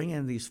 right, and you bring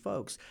in these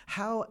folks,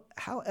 how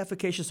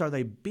efficacious are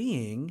they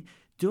being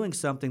doing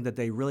something that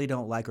they really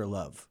don't like or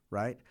love,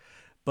 right?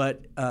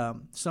 But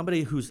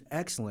somebody who's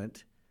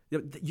excellent,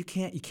 you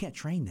can't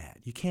train that.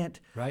 You can't.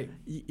 Right.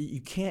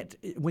 You can't.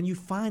 When you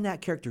find that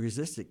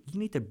characteristic, you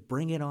need to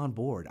bring it on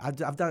board. I've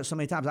done it so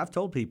many times. I've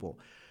told people.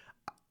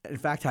 In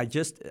fact,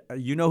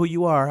 you know who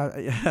you are.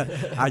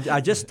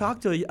 I just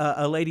talked to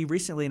a lady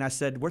recently, and I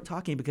said, we're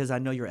talking because I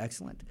know you're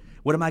excellent.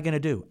 What am I going to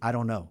do? I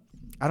don't know.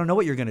 I don't know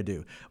what you're going to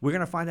do. We're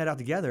going to find that out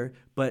together,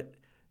 but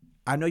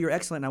I know you're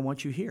excellent, and I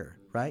want you here,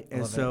 right?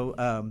 And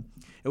so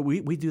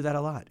we do that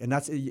a lot. And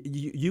that's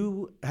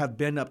you have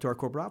been up to our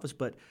corporate office,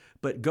 but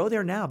go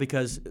there now,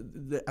 because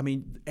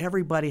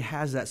everybody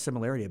has that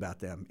similarity about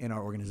them in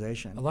our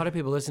organization. A lot of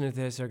people listening to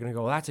this are going to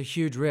go, well, that's a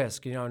huge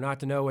risk, not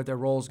to know what their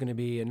role is going to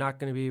be, and not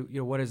going to be,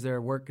 what is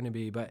their work going to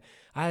be. But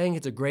I think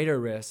it's a greater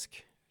risk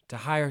to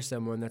hire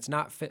someone that's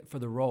not fit for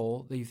the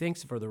role that you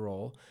think's for the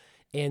role,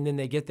 and then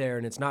they get there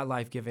and it's not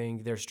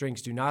life-giving. Their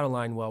strengths do not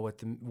align well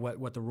with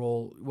what the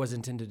role was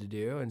intended to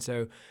do. And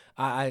so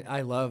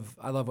I love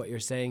what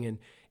you're saying. And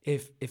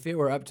if it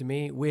were up to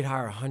me, we'd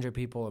hire 100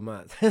 people a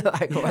month,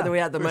 whether we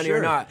had the money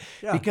or not,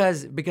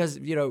 because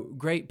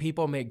great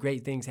people make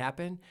great things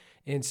happen.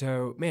 And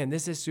so, man,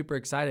 this is super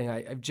exciting.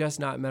 I've just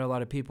not met a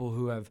lot of people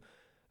who have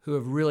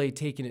really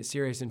taken it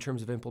serious in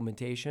terms of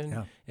implementation.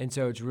 Yeah. And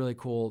so it's really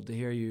cool to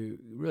hear you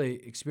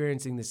really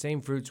experiencing the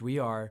same fruits we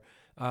are,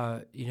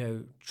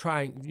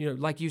 trying,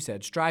 like you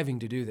said, striving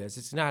to do this.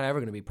 It's not ever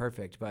going to be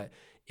perfect, but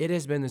it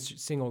has been the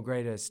single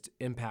greatest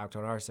impact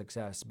on our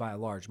success by a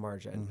large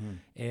margin.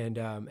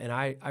 Mm-hmm. And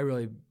I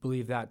really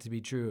believe that to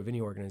be true of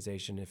any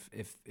organization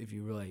if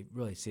you really,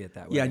 really see it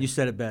that way. Yeah, you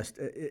said it best.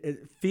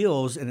 It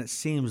feels and it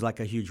seems like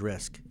a huge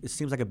risk. It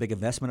seems like a big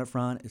investment up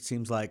front. It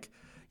seems like,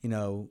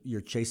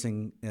 you're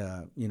chasing,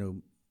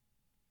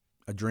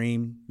 a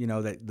dream,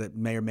 that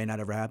may or may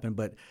not ever happen.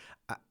 But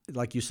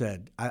like you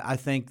said, I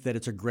think that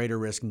it's a greater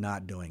risk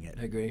not doing it.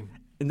 I agree.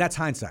 and that's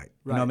hindsight.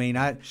 Right. You know what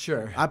I mean?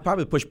 Sure. I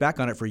probably pushed back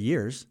on it for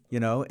years,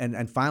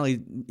 and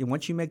finally,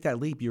 once you make that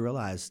leap, you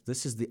realize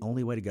this is the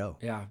only way to go.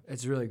 Yeah,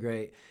 it's really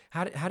great.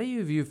 How do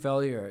you view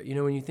failure?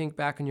 When you think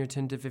back on your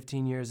 10 to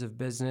 15 years of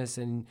business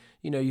and,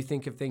 you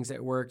think of things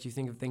that worked, you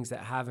think of things that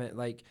haven't,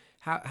 like,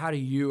 how do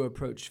you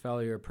approach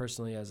failure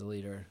personally as a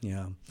leader?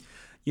 Yeah.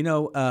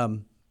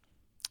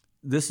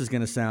 This is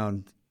going to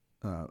sound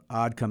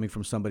odd coming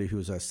from somebody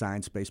who's a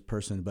science-based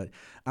person, but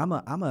I'm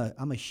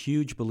a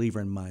huge believer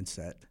in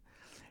mindset.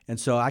 And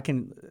so I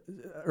can,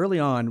 early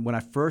on when I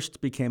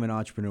first became an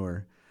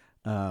entrepreneur,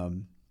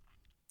 and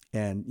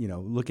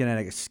looking at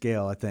a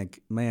scale, I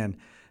think, man,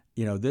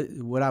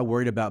 what I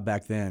worried about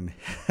back then,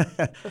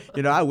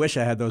 I wish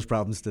I had those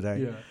problems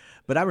today. Yeah.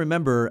 But I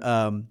remember,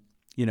 I've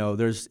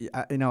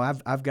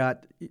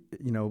got,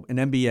 an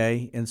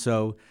MBA, and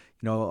so,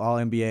 all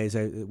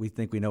MBAs, we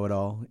think we know it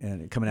all,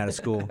 and coming out of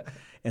school.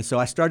 And so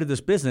I started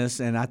this business,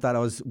 and I thought I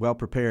was well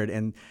prepared.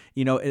 And,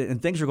 and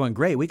things were going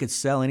great. We could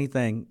sell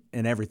anything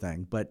and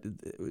everything. But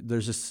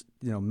there's this,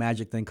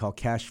 magic thing called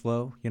cash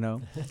flow,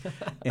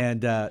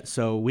 And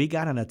so we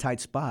got in a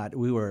tight spot.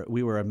 We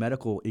were a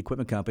medical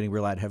equipment company. We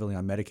relied heavily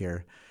on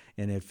Medicare.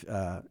 And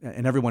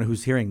and everyone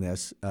who's hearing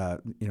this,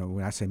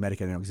 when I say Medicare,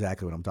 they know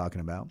exactly what I'm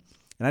talking about.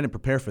 And I didn't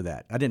prepare for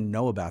that. I didn't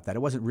know about that. It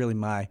wasn't really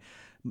I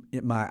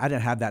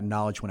didn't have that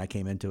knowledge when I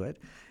came into it.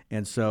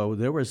 And so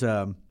there was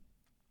a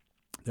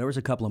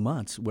couple of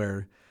months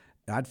where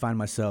I'd find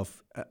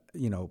myself,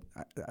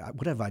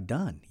 what have I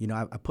done?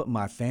 I put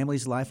my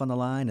family's life on the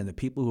line, and the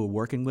people who are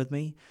working with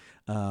me,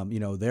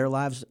 their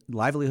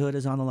livelihood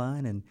is on the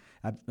line. And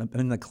I'm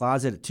in the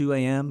closet at 2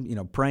 a.m.,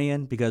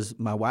 praying because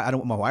I don't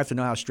want my wife to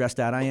know how stressed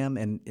out I am,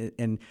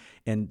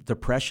 and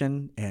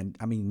depression, and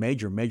I mean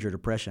major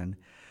depression.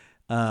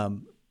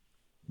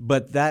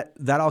 But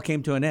that all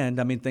came to an end.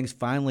 I mean, things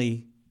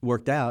finally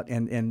worked out,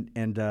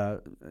 and I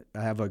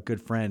have a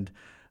good friend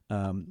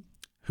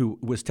who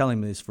was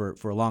telling me this for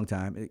a long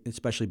time,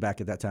 especially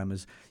back at that time,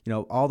 is,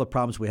 all the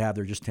problems we have,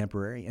 they're just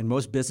temporary. And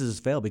most businesses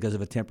fail because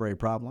of a temporary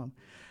problem.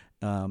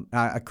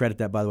 I credit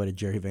that, by the way, to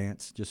Jerry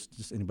Vance,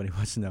 just anybody who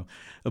wants to know.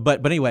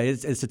 But anyway,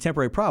 it's a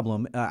temporary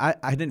problem.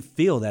 I didn't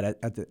feel that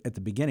at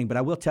the beginning, but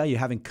I will tell you,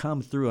 having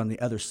come through on the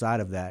other side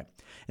of that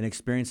and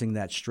experiencing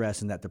that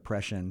stress and that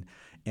depression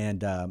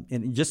and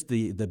just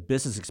the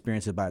business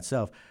experience by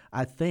itself,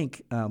 I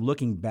think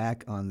looking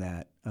back on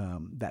that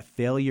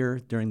failure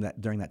during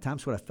that time,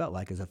 is what I felt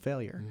like as a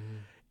failure.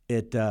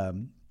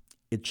 Mm-hmm.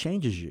 It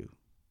changes you.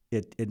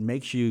 It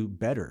makes you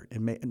better.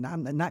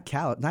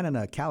 Not in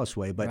a callous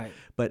way, but right.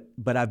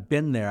 but I've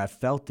been there. I've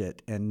felt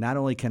it, and not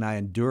only can I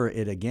endure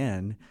it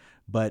again,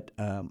 but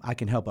I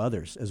can help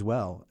others as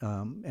well,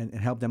 and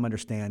help them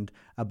understand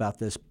about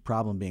this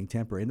problem being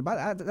temporary. And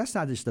that's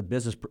not just a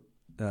business.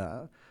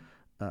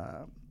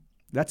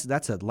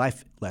 That's a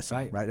life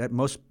lesson, right? That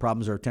most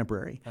problems are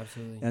temporary.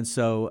 Absolutely. And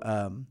so,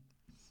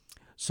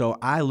 so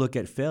I look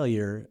at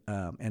failure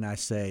and I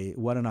say,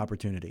 what an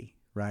opportunity,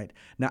 right?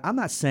 Now, I'm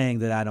not saying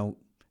that I don't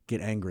get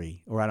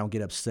angry or I don't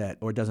get upset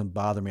or it doesn't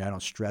bother me. I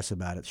don't stress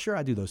about it. Sure,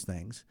 I do those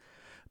things.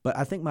 But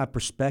I think my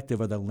perspective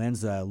or the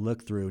lens that I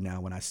look through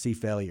now when I see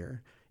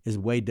failure is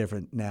way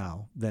different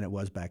now than it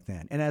was back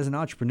then. And as an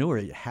entrepreneur,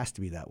 it has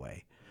to be that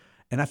way.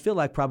 And I feel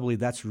like probably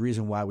that's the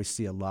reason why we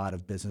see a lot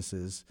of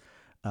businesses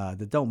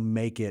that don't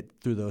make it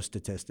through those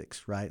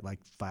statistics, right? Like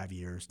 5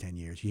 years, 10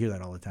 years. You hear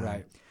that all the time.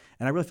 Right.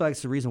 And I really feel like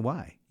it's the reason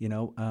why.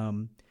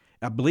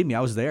 Believe me,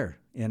 I was there,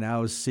 and I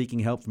was seeking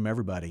help from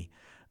everybody.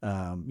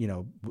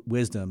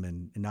 Wisdom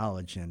and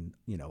knowledge, and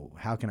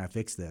how can I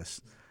fix this?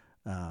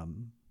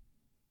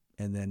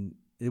 And then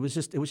it was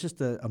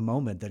just a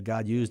moment that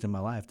God used in my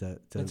life to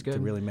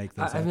really make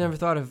things happen. I've never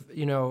thought of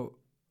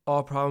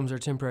all problems are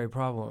temporary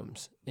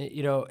problems.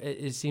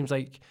 It seems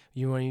like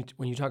when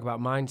you talk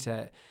about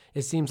mindset,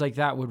 it seems like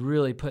that would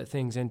really put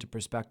things into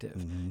perspective.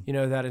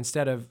 Mm-hmm. That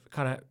instead of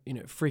kind of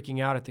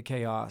freaking out at the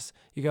chaos,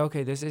 you go,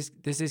 okay, this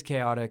is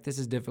chaotic, this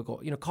is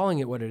difficult. Calling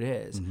it what it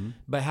is, mm-hmm.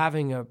 but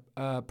having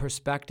a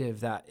perspective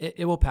that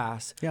it will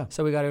pass. Yeah.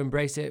 So we got to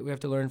embrace it. We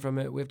have to learn from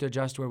it. We have to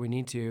adjust where we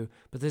need to.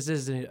 But this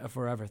isn't a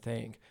forever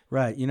thing.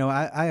 Right.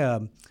 I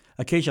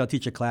occasionally I'll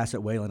teach a class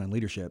at Wayland on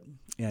leadership,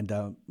 and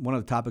one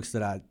of the topics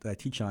that I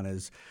teach on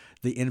is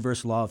the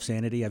inverse law of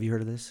sanity. Have you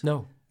heard of this?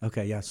 No.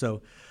 Okay, yeah.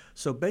 So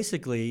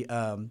basically,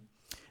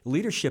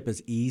 leadership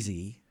is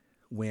easy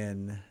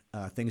when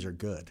things are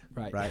good,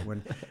 right?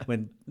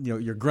 When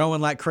you're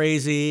growing like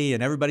crazy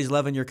and everybody's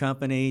loving your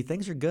company,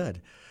 things are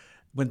good.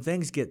 When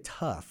things get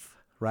tough,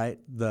 right?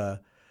 The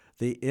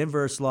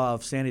inverse law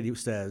of sanity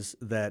says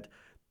that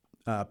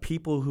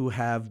people who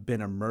have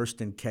been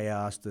immersed in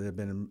chaos,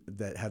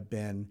 that have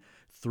been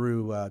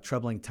through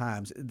troubling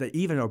times, that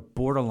even are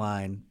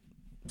borderline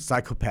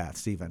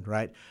psychopaths, even,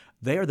 right?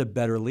 They are the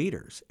better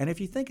leaders. And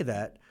if you think of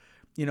that,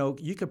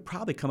 you could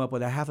probably come up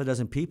with a half a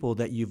dozen people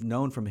that you've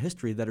known from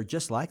history that are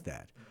just like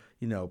that.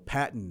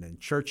 Patton and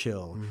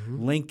Churchill,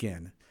 mm-hmm.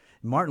 Lincoln,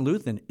 Martin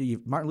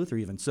Luther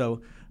even.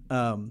 So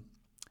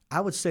I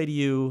would say to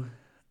you,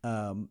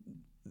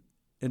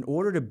 in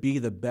order to be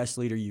the best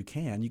leader you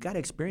can, you got to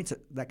experience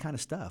that kind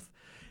of stuff.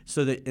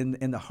 so that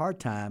in the hard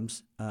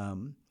times,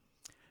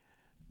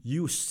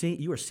 you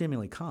are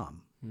seemingly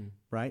calm,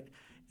 right?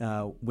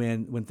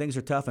 When things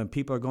are tough and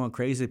people are going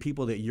crazy,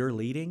 people that you're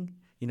leading,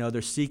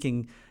 they're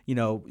seeking,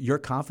 your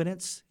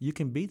confidence. You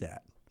can be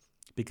that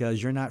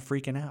because you're not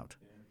freaking out.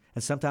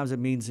 And sometimes it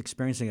means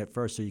experiencing it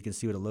first so you can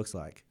see what it looks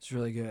like. It's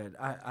really good.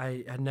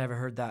 I had never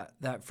heard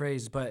that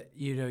phrase, but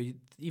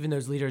even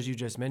those leaders you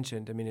just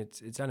mentioned, I mean,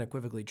 it's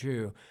unequivocally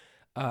true.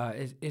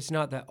 It's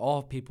not that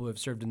all people who have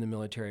served in the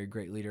military are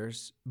great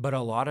leaders, but a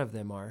lot of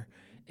them are.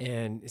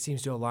 And it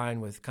seems to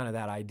align with kind of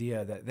that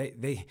idea that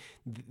they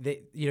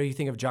you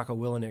think of Jocko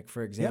Willenick,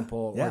 for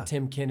example, or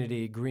Tim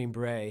Kennedy, Green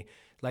Beret,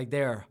 like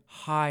they're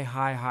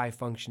high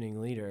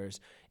functioning leaders,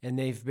 and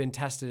they've been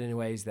tested in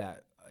ways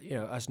that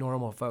us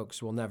normal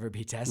folks will never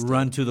be tested.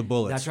 Run to the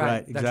bullets. That's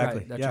right.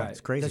 Exactly. That's yeah, right.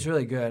 It's crazy. That's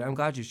really good. I'm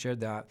glad you shared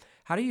that.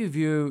 How do you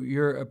view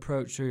your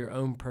approach to your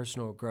own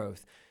personal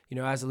growth?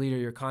 As a leader,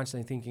 you're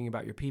constantly thinking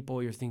about your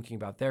people. You're thinking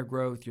about their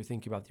growth. You're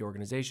thinking about the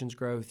organization's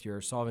growth.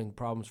 You're solving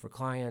problems for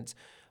clients.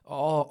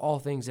 All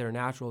things that are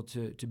natural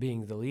to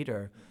being the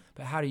leader.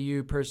 But how do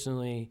you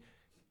personally,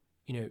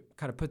 kind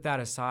of put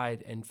that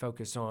aside and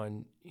focus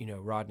on,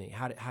 Rodney?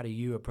 How do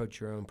you approach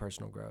your own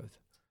personal growth?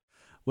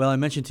 Well, I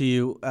mentioned to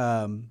you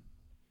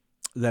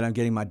that I'm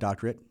getting my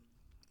doctorate,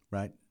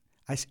 right?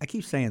 I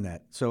keep saying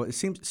that. So it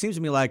seems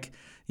to me like,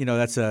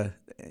 that's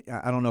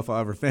I don't know if I'll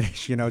ever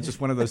finish, it's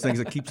just one of those things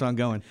that keeps on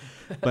going.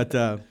 But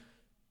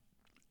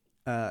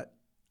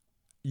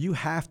you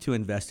have to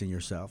invest in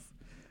yourself.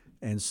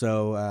 And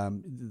so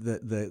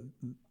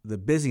the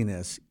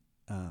busyness,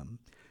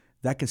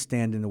 that can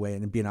stand in the way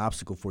and be an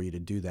obstacle for you to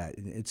do that.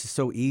 And it's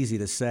so easy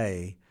to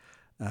say,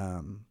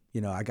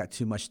 I got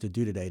too much to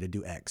do today to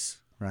do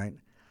X, right?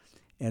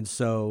 And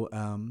so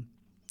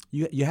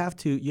you have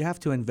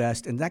to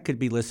invest, and that could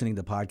be listening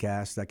to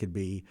podcasts, that could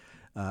be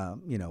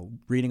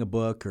reading a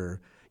book or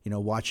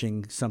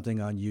watching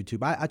something on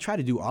YouTube. I try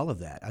to do all of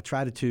that. I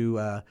try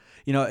to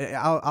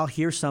I'll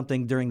hear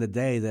something during the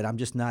day that I'm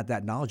just not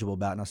that knowledgeable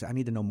about, and I'll say I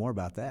need to know more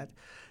about that,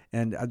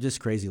 and I'm just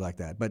crazy like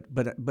that. But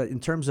in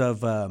terms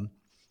of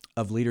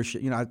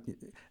leadership,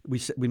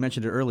 we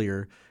mentioned it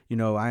earlier.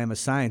 I am a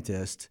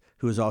scientist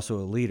who is also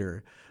a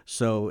leader.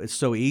 So it's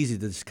so easy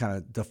to just kind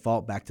of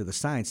default back to the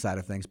science side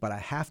of things, but I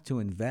have to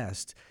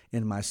invest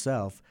in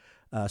myself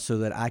so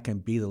that I can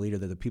be the leader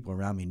that the people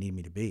around me need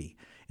me to be.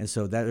 And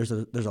so there's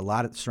a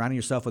lot of surrounding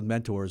yourself with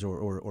mentors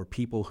or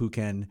people who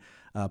can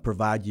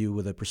provide you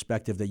with a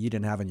perspective that you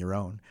didn't have on your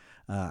own.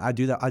 I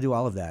do that. I do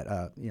all of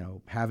that.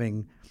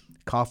 Having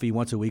coffee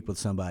once a week with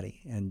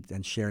somebody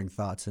and sharing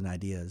thoughts and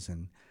ideas,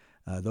 and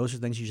those are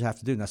things you just have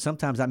to do. Now,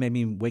 sometimes that may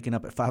mean waking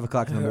up at 5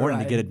 o'clock in the morning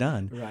to get it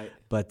done. Right.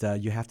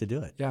 But you have to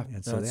do it. Yeah,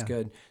 that's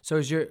good.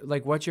 So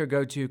what's your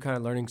go-to kind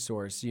of learning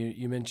source?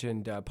 You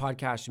mentioned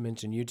podcasts, you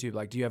mentioned YouTube.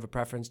 Like, do you have a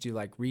preference? Do you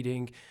like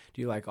reading?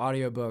 Do you like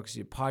audiobooks? Are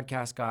you a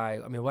podcast guy?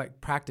 I mean,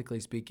 practically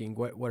speaking,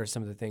 what are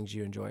some of the things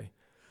you enjoy?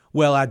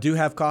 Well, I do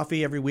have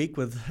coffee every week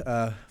with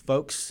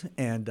folks,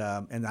 and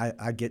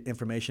I get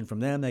information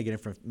from them. They get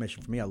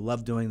information from me. I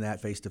love doing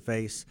that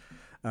face-to-face.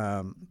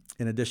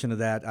 In addition to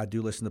that, I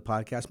do listen to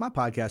podcasts. My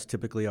podcasts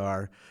typically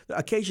are,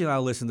 occasionally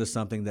I'll listen to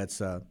something that's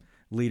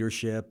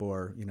leadership,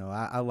 or,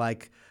 I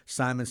like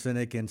Simon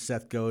Sinek and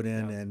Seth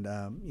Godin and,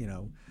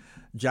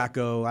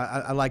 Jocko.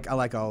 I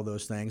like all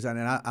those things, and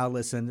I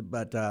listen,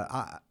 but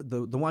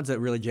the ones that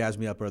really jazz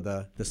me up are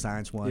the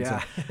science ones.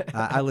 Yeah.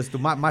 I listen.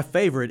 My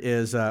favorite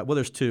is,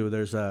 there's two.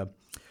 There's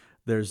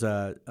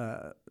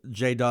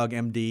J-Dog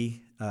MD,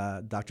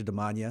 Dr.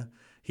 Damania.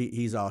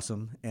 He's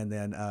awesome. And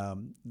then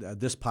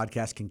This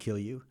Podcast Can Kill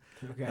You.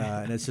 Okay.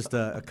 And it's just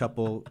a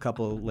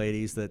couple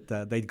ladies that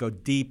they go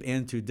deep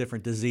into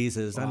different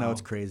diseases. Wow. I know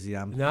it's crazy.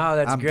 I'm great.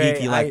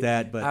 Geeky like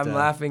that, but I'm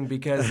laughing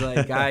because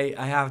I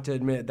have to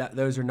admit that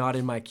those are not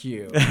in my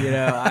queue.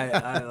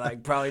 I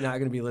probably not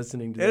going to be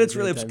listening to them. And it's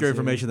really obscure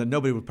information that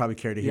nobody would probably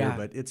care to hear,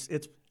 but it's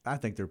I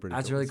think they're pretty.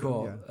 That's cool. really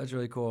cool. So, yeah. That's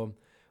really cool.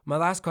 My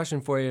last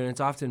question for you, and it's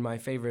often my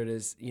favorite,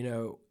 is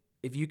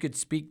if you could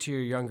speak to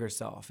your younger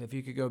self, if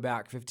you could go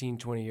back 15,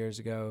 20 years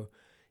ago,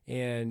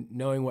 and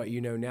knowing what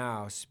you know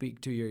now, speak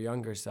to your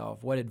younger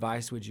self, what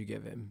advice would you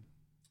give him?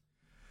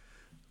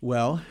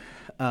 Well,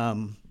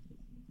 I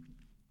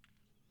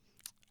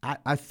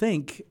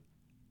think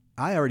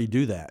I already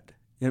do that.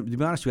 To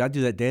be honest with you, I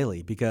do that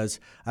daily because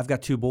I've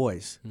got two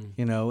boys,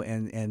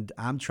 and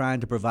I'm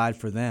trying to provide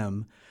for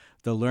them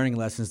the learning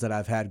lessons that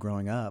I've had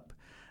growing up.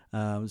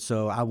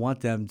 So I want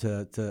them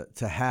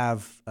to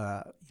have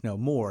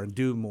more and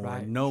do more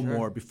and know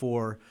more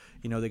before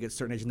they get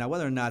certain age. Now,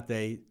 whether or not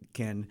they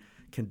can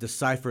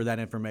decipher that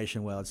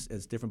information well,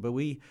 it's different. But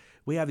we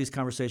have these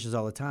conversations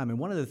all the time, and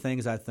one of the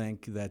things I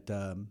think that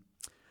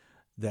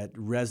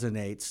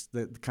resonates,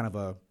 that kind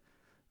of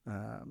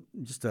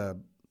just a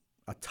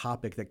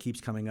topic that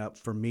keeps coming up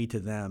for me to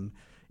them,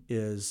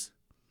 is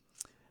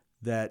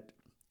that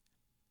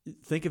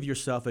think of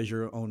yourself as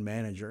your own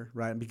manager,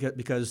 right?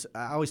 Because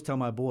I always tell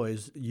my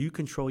boys, you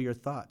control your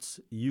thoughts.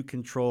 You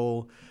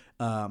control,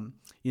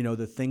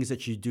 the things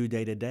that you do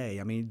day to day.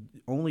 I mean,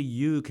 only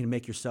you can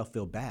make yourself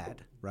feel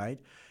bad, right?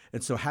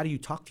 And so how do you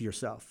talk to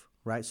yourself,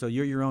 right? So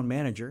you're your own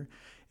manager.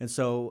 And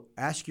so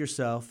ask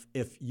yourself,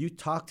 if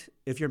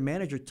your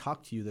manager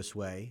talked to you this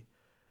way,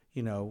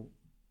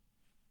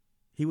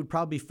 he would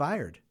probably be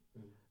fired,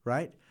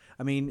 right?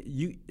 I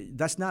mean,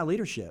 that's not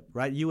leadership,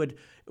 right?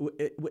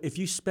 If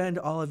you spend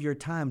all of your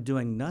time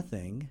doing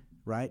nothing,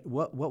 right?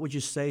 What would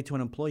you say to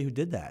an employee who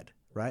did that,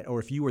 right? Or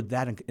if you were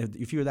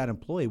that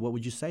employee, what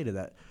would you say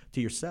to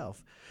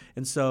yourself?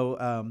 And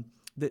so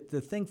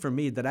the thing for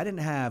me that I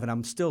didn't have, and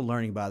I'm still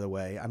learning, by the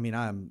way, I mean,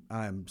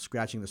 I'm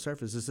scratching the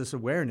surface, is this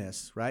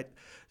awareness, right?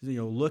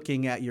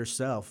 Looking at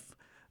yourself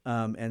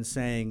and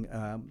saying,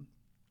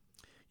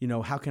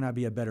 how can I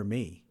be a better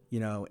me?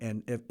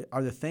 And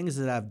are the things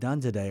that I've done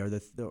today,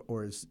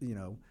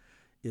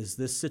 is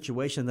this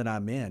situation that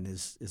I'm in,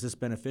 is this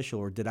beneficial,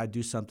 or did I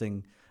do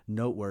something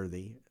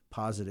noteworthy,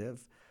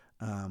 positive?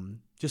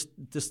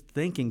 Just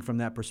thinking from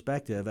that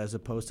perspective, as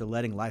opposed to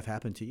letting life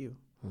happen to you.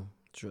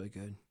 It's really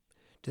good.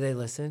 Do they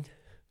listen?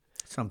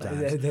 Sometimes.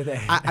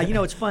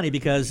 It's funny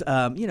because,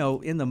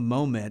 in the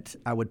moment,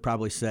 I would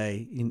probably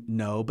say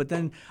no, but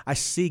then I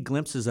see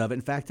glimpses of it.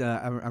 In fact,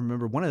 I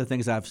remember one of the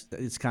things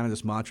it's kind of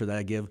this mantra that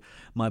I give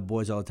my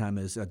boys all the time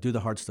is do the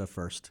hard stuff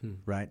first,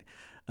 right?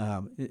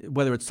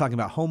 Whether it's talking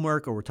about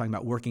homework or we're talking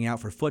about working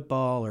out for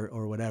football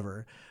or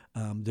whatever,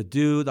 to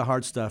do the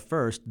hard stuff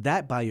first,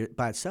 that by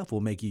itself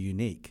will make you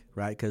unique,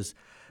 right? Because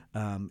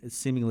it's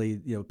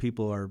seemingly,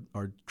 people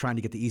are trying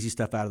to get the easy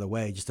stuff out of the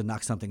way just to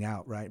knock something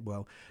out, right?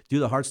 Well, do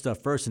the hard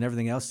stuff first, and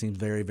everything else seems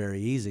very,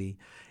 very easy.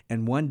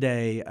 And one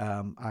day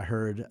I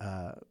heard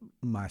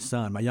my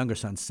younger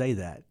son, say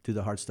that, do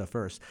the hard stuff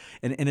first.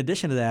 And in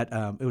addition to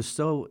that, it was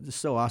so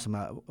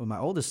awesome. My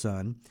oldest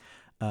son,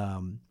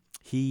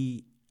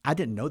 I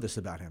didn't know this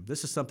about him.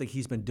 This is something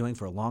he's been doing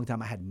for a long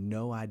time. I had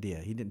no idea.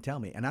 He didn't tell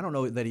me. And I don't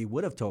know that he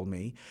would have told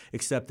me,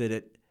 except that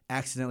it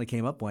accidentally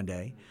came up one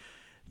day.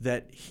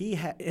 That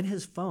in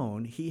his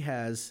phone, he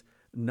has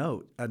a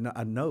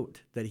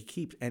note that he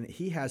keeps, and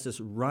he has this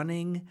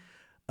running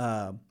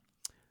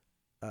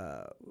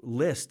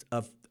list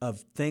of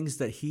things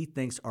that he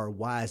thinks are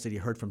wise that he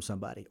heard from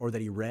somebody or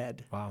that he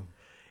read. Wow.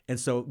 And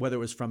so whether it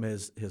was from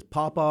his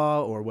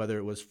papa or whether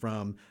it was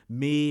from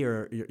me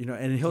or,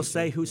 and he'll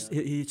say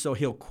so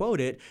he'll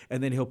quote it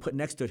and then he'll put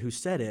next to it who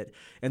said it.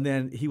 And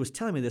then he was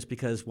telling me this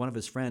because one of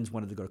his friends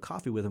wanted to go to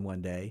coffee with him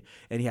one day,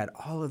 and he had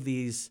all of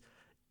these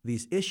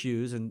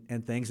issues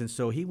and things. And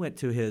so he went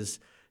to his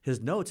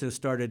notes and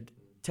started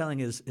telling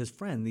his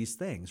friend these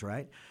things,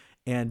 right?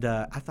 And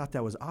I thought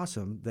that was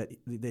awesome that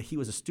he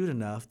was astute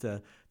enough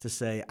to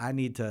say, I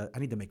need to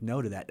make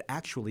note of that, to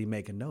actually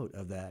make a note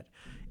of that.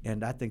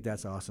 And I think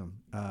that's awesome.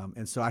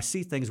 And so I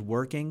see things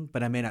working,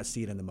 but I may not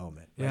see it in the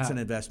moment. Yeah. It's an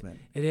investment.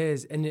 It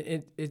is. And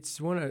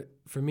it's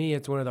for me,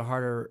 it's one of the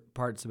harder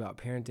parts about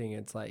parenting.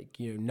 It's like,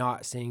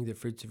 not seeing the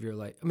fruits of your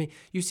labor. I mean,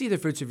 you see the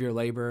fruits of your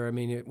labor. I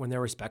mean, when they're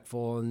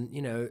respectful and,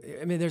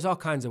 there's all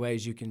kinds of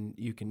ways you can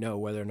know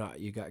whether or not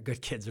you got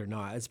good kids or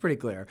not. It's pretty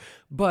clear.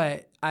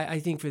 But I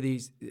think for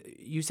these,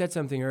 you said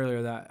something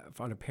earlier that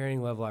on a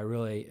parenting level I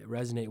really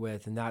resonate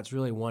with, and that's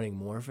really wanting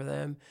more for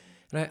them.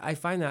 And I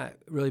find that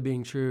really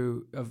being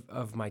true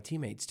of my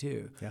teammates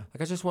too. Yeah.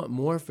 Like I just want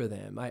more for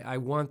them. I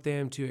want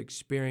them to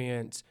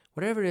experience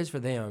whatever it is for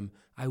them.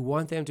 I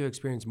want them to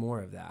experience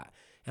more of that.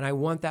 And I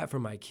want that for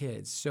my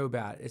kids so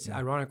bad. It's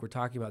ironic we're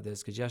talking about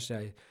this because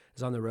yesterday I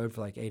was on the road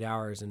for like 8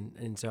 hours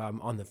and so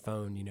I'm on the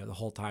phone, the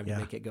whole time to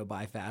make it go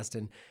by fast.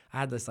 And I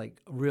had this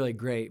like really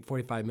great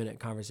 45-minute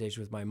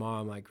conversation with my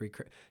mom, like,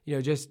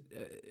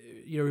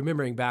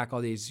 remembering back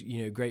all these,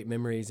 great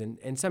memories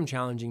and some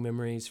challenging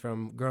memories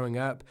from growing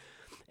up.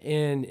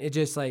 And it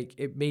just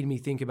it made me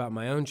think about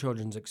my own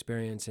children's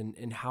experience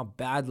and how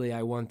badly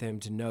I want them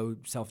to know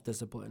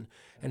self-discipline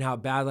and how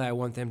badly I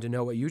want them to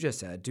know what you just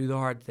said, do the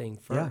hard thing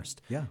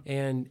first. Yeah.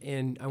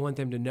 And I want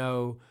them to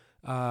know,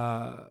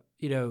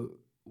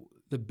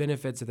 the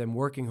benefits of them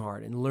working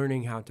hard and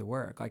learning how to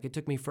work. Like it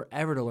took me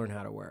forever to learn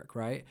how to work,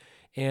 right?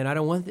 And I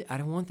don't want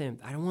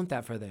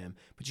that for them.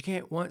 But you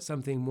can't want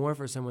something more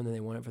for someone than they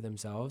want it for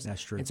themselves.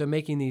 That's true. And so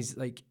making these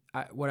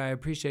what I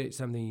appreciate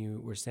something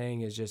you were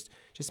saying is just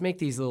make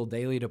these little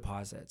daily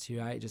deposits.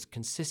 Right? Just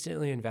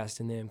consistently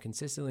invest in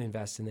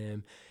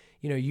them.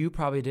 You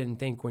probably didn't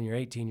think when your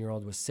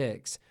 18-year-old was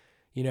 6,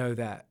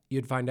 that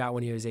you'd find out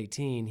when he was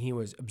 18 he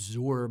was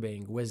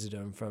absorbing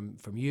wisdom from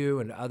you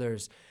and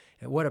others.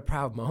 And what a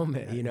proud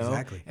moment,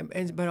 Exactly.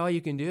 But all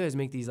you can do is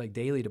make these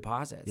daily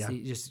deposits. Yeah.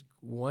 Just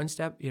one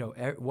step,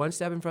 one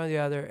step in front of the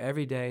other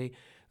every day,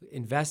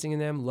 investing in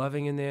them,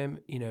 loving in them,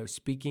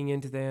 speaking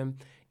into them,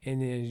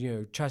 and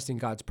then, trusting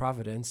God's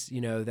providence,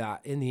 that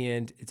in the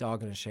end, it's all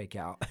going to shake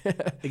out.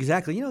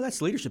 Exactly.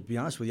 That's leadership, to be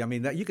honest with you. I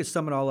mean, you could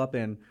sum it all up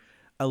in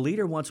a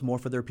leader wants more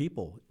for their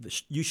people.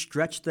 You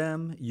stretch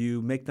them,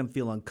 you make them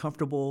feel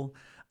uncomfortable,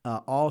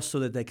 all so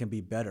that they can be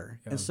better.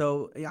 Yeah. And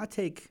so I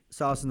take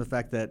solace in the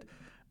fact that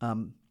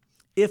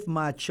if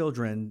my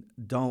children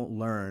don't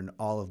learn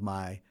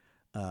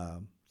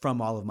from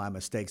all of my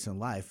mistakes in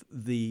life,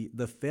 the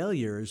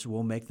failures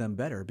will make them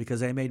better because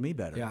they made me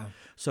better. Yeah.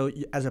 So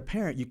as a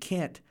parent, you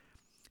can't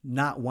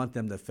not want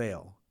them to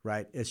fail,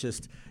 right? It's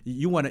just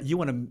you want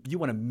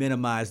to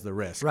minimize the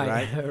risk,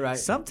 right? Right.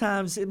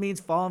 Sometimes it means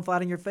falling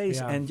flat on your face,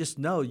 Yeah. and just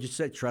know you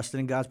said trusting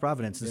in God's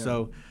providence, and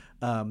so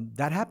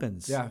that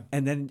happens. Yeah.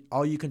 And then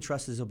all you can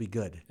trust is it'll be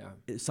good.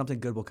 Yeah. Something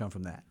good will come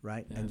from that,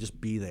 right? Yeah. And just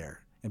be there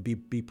and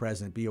be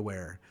present, be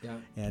aware. Yeah.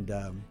 And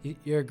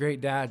you're a great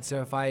dad.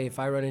 So if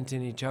I run into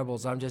any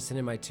troubles, I'm just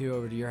sending my 2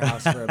 over to your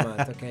house for a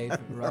month. Okay,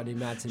 Rodney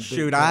Madsen.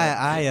 shoot,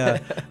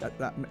 I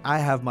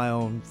have my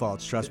own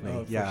faults. Trust me.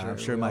 Oh, for yeah, sure. I'm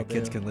sure We my all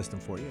kids do. can list them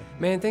for you.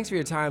 Man, thanks for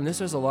your time. This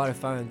was a lot of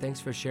fun.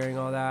 Thanks for sharing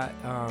all that.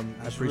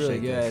 It's really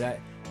appreciate good.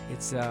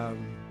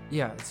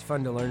 It's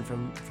fun to learn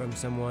from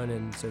someone,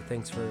 and so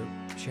thanks for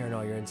sharing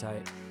all your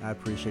insight. I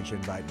appreciate you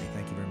inviting me.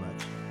 Thank you very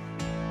much.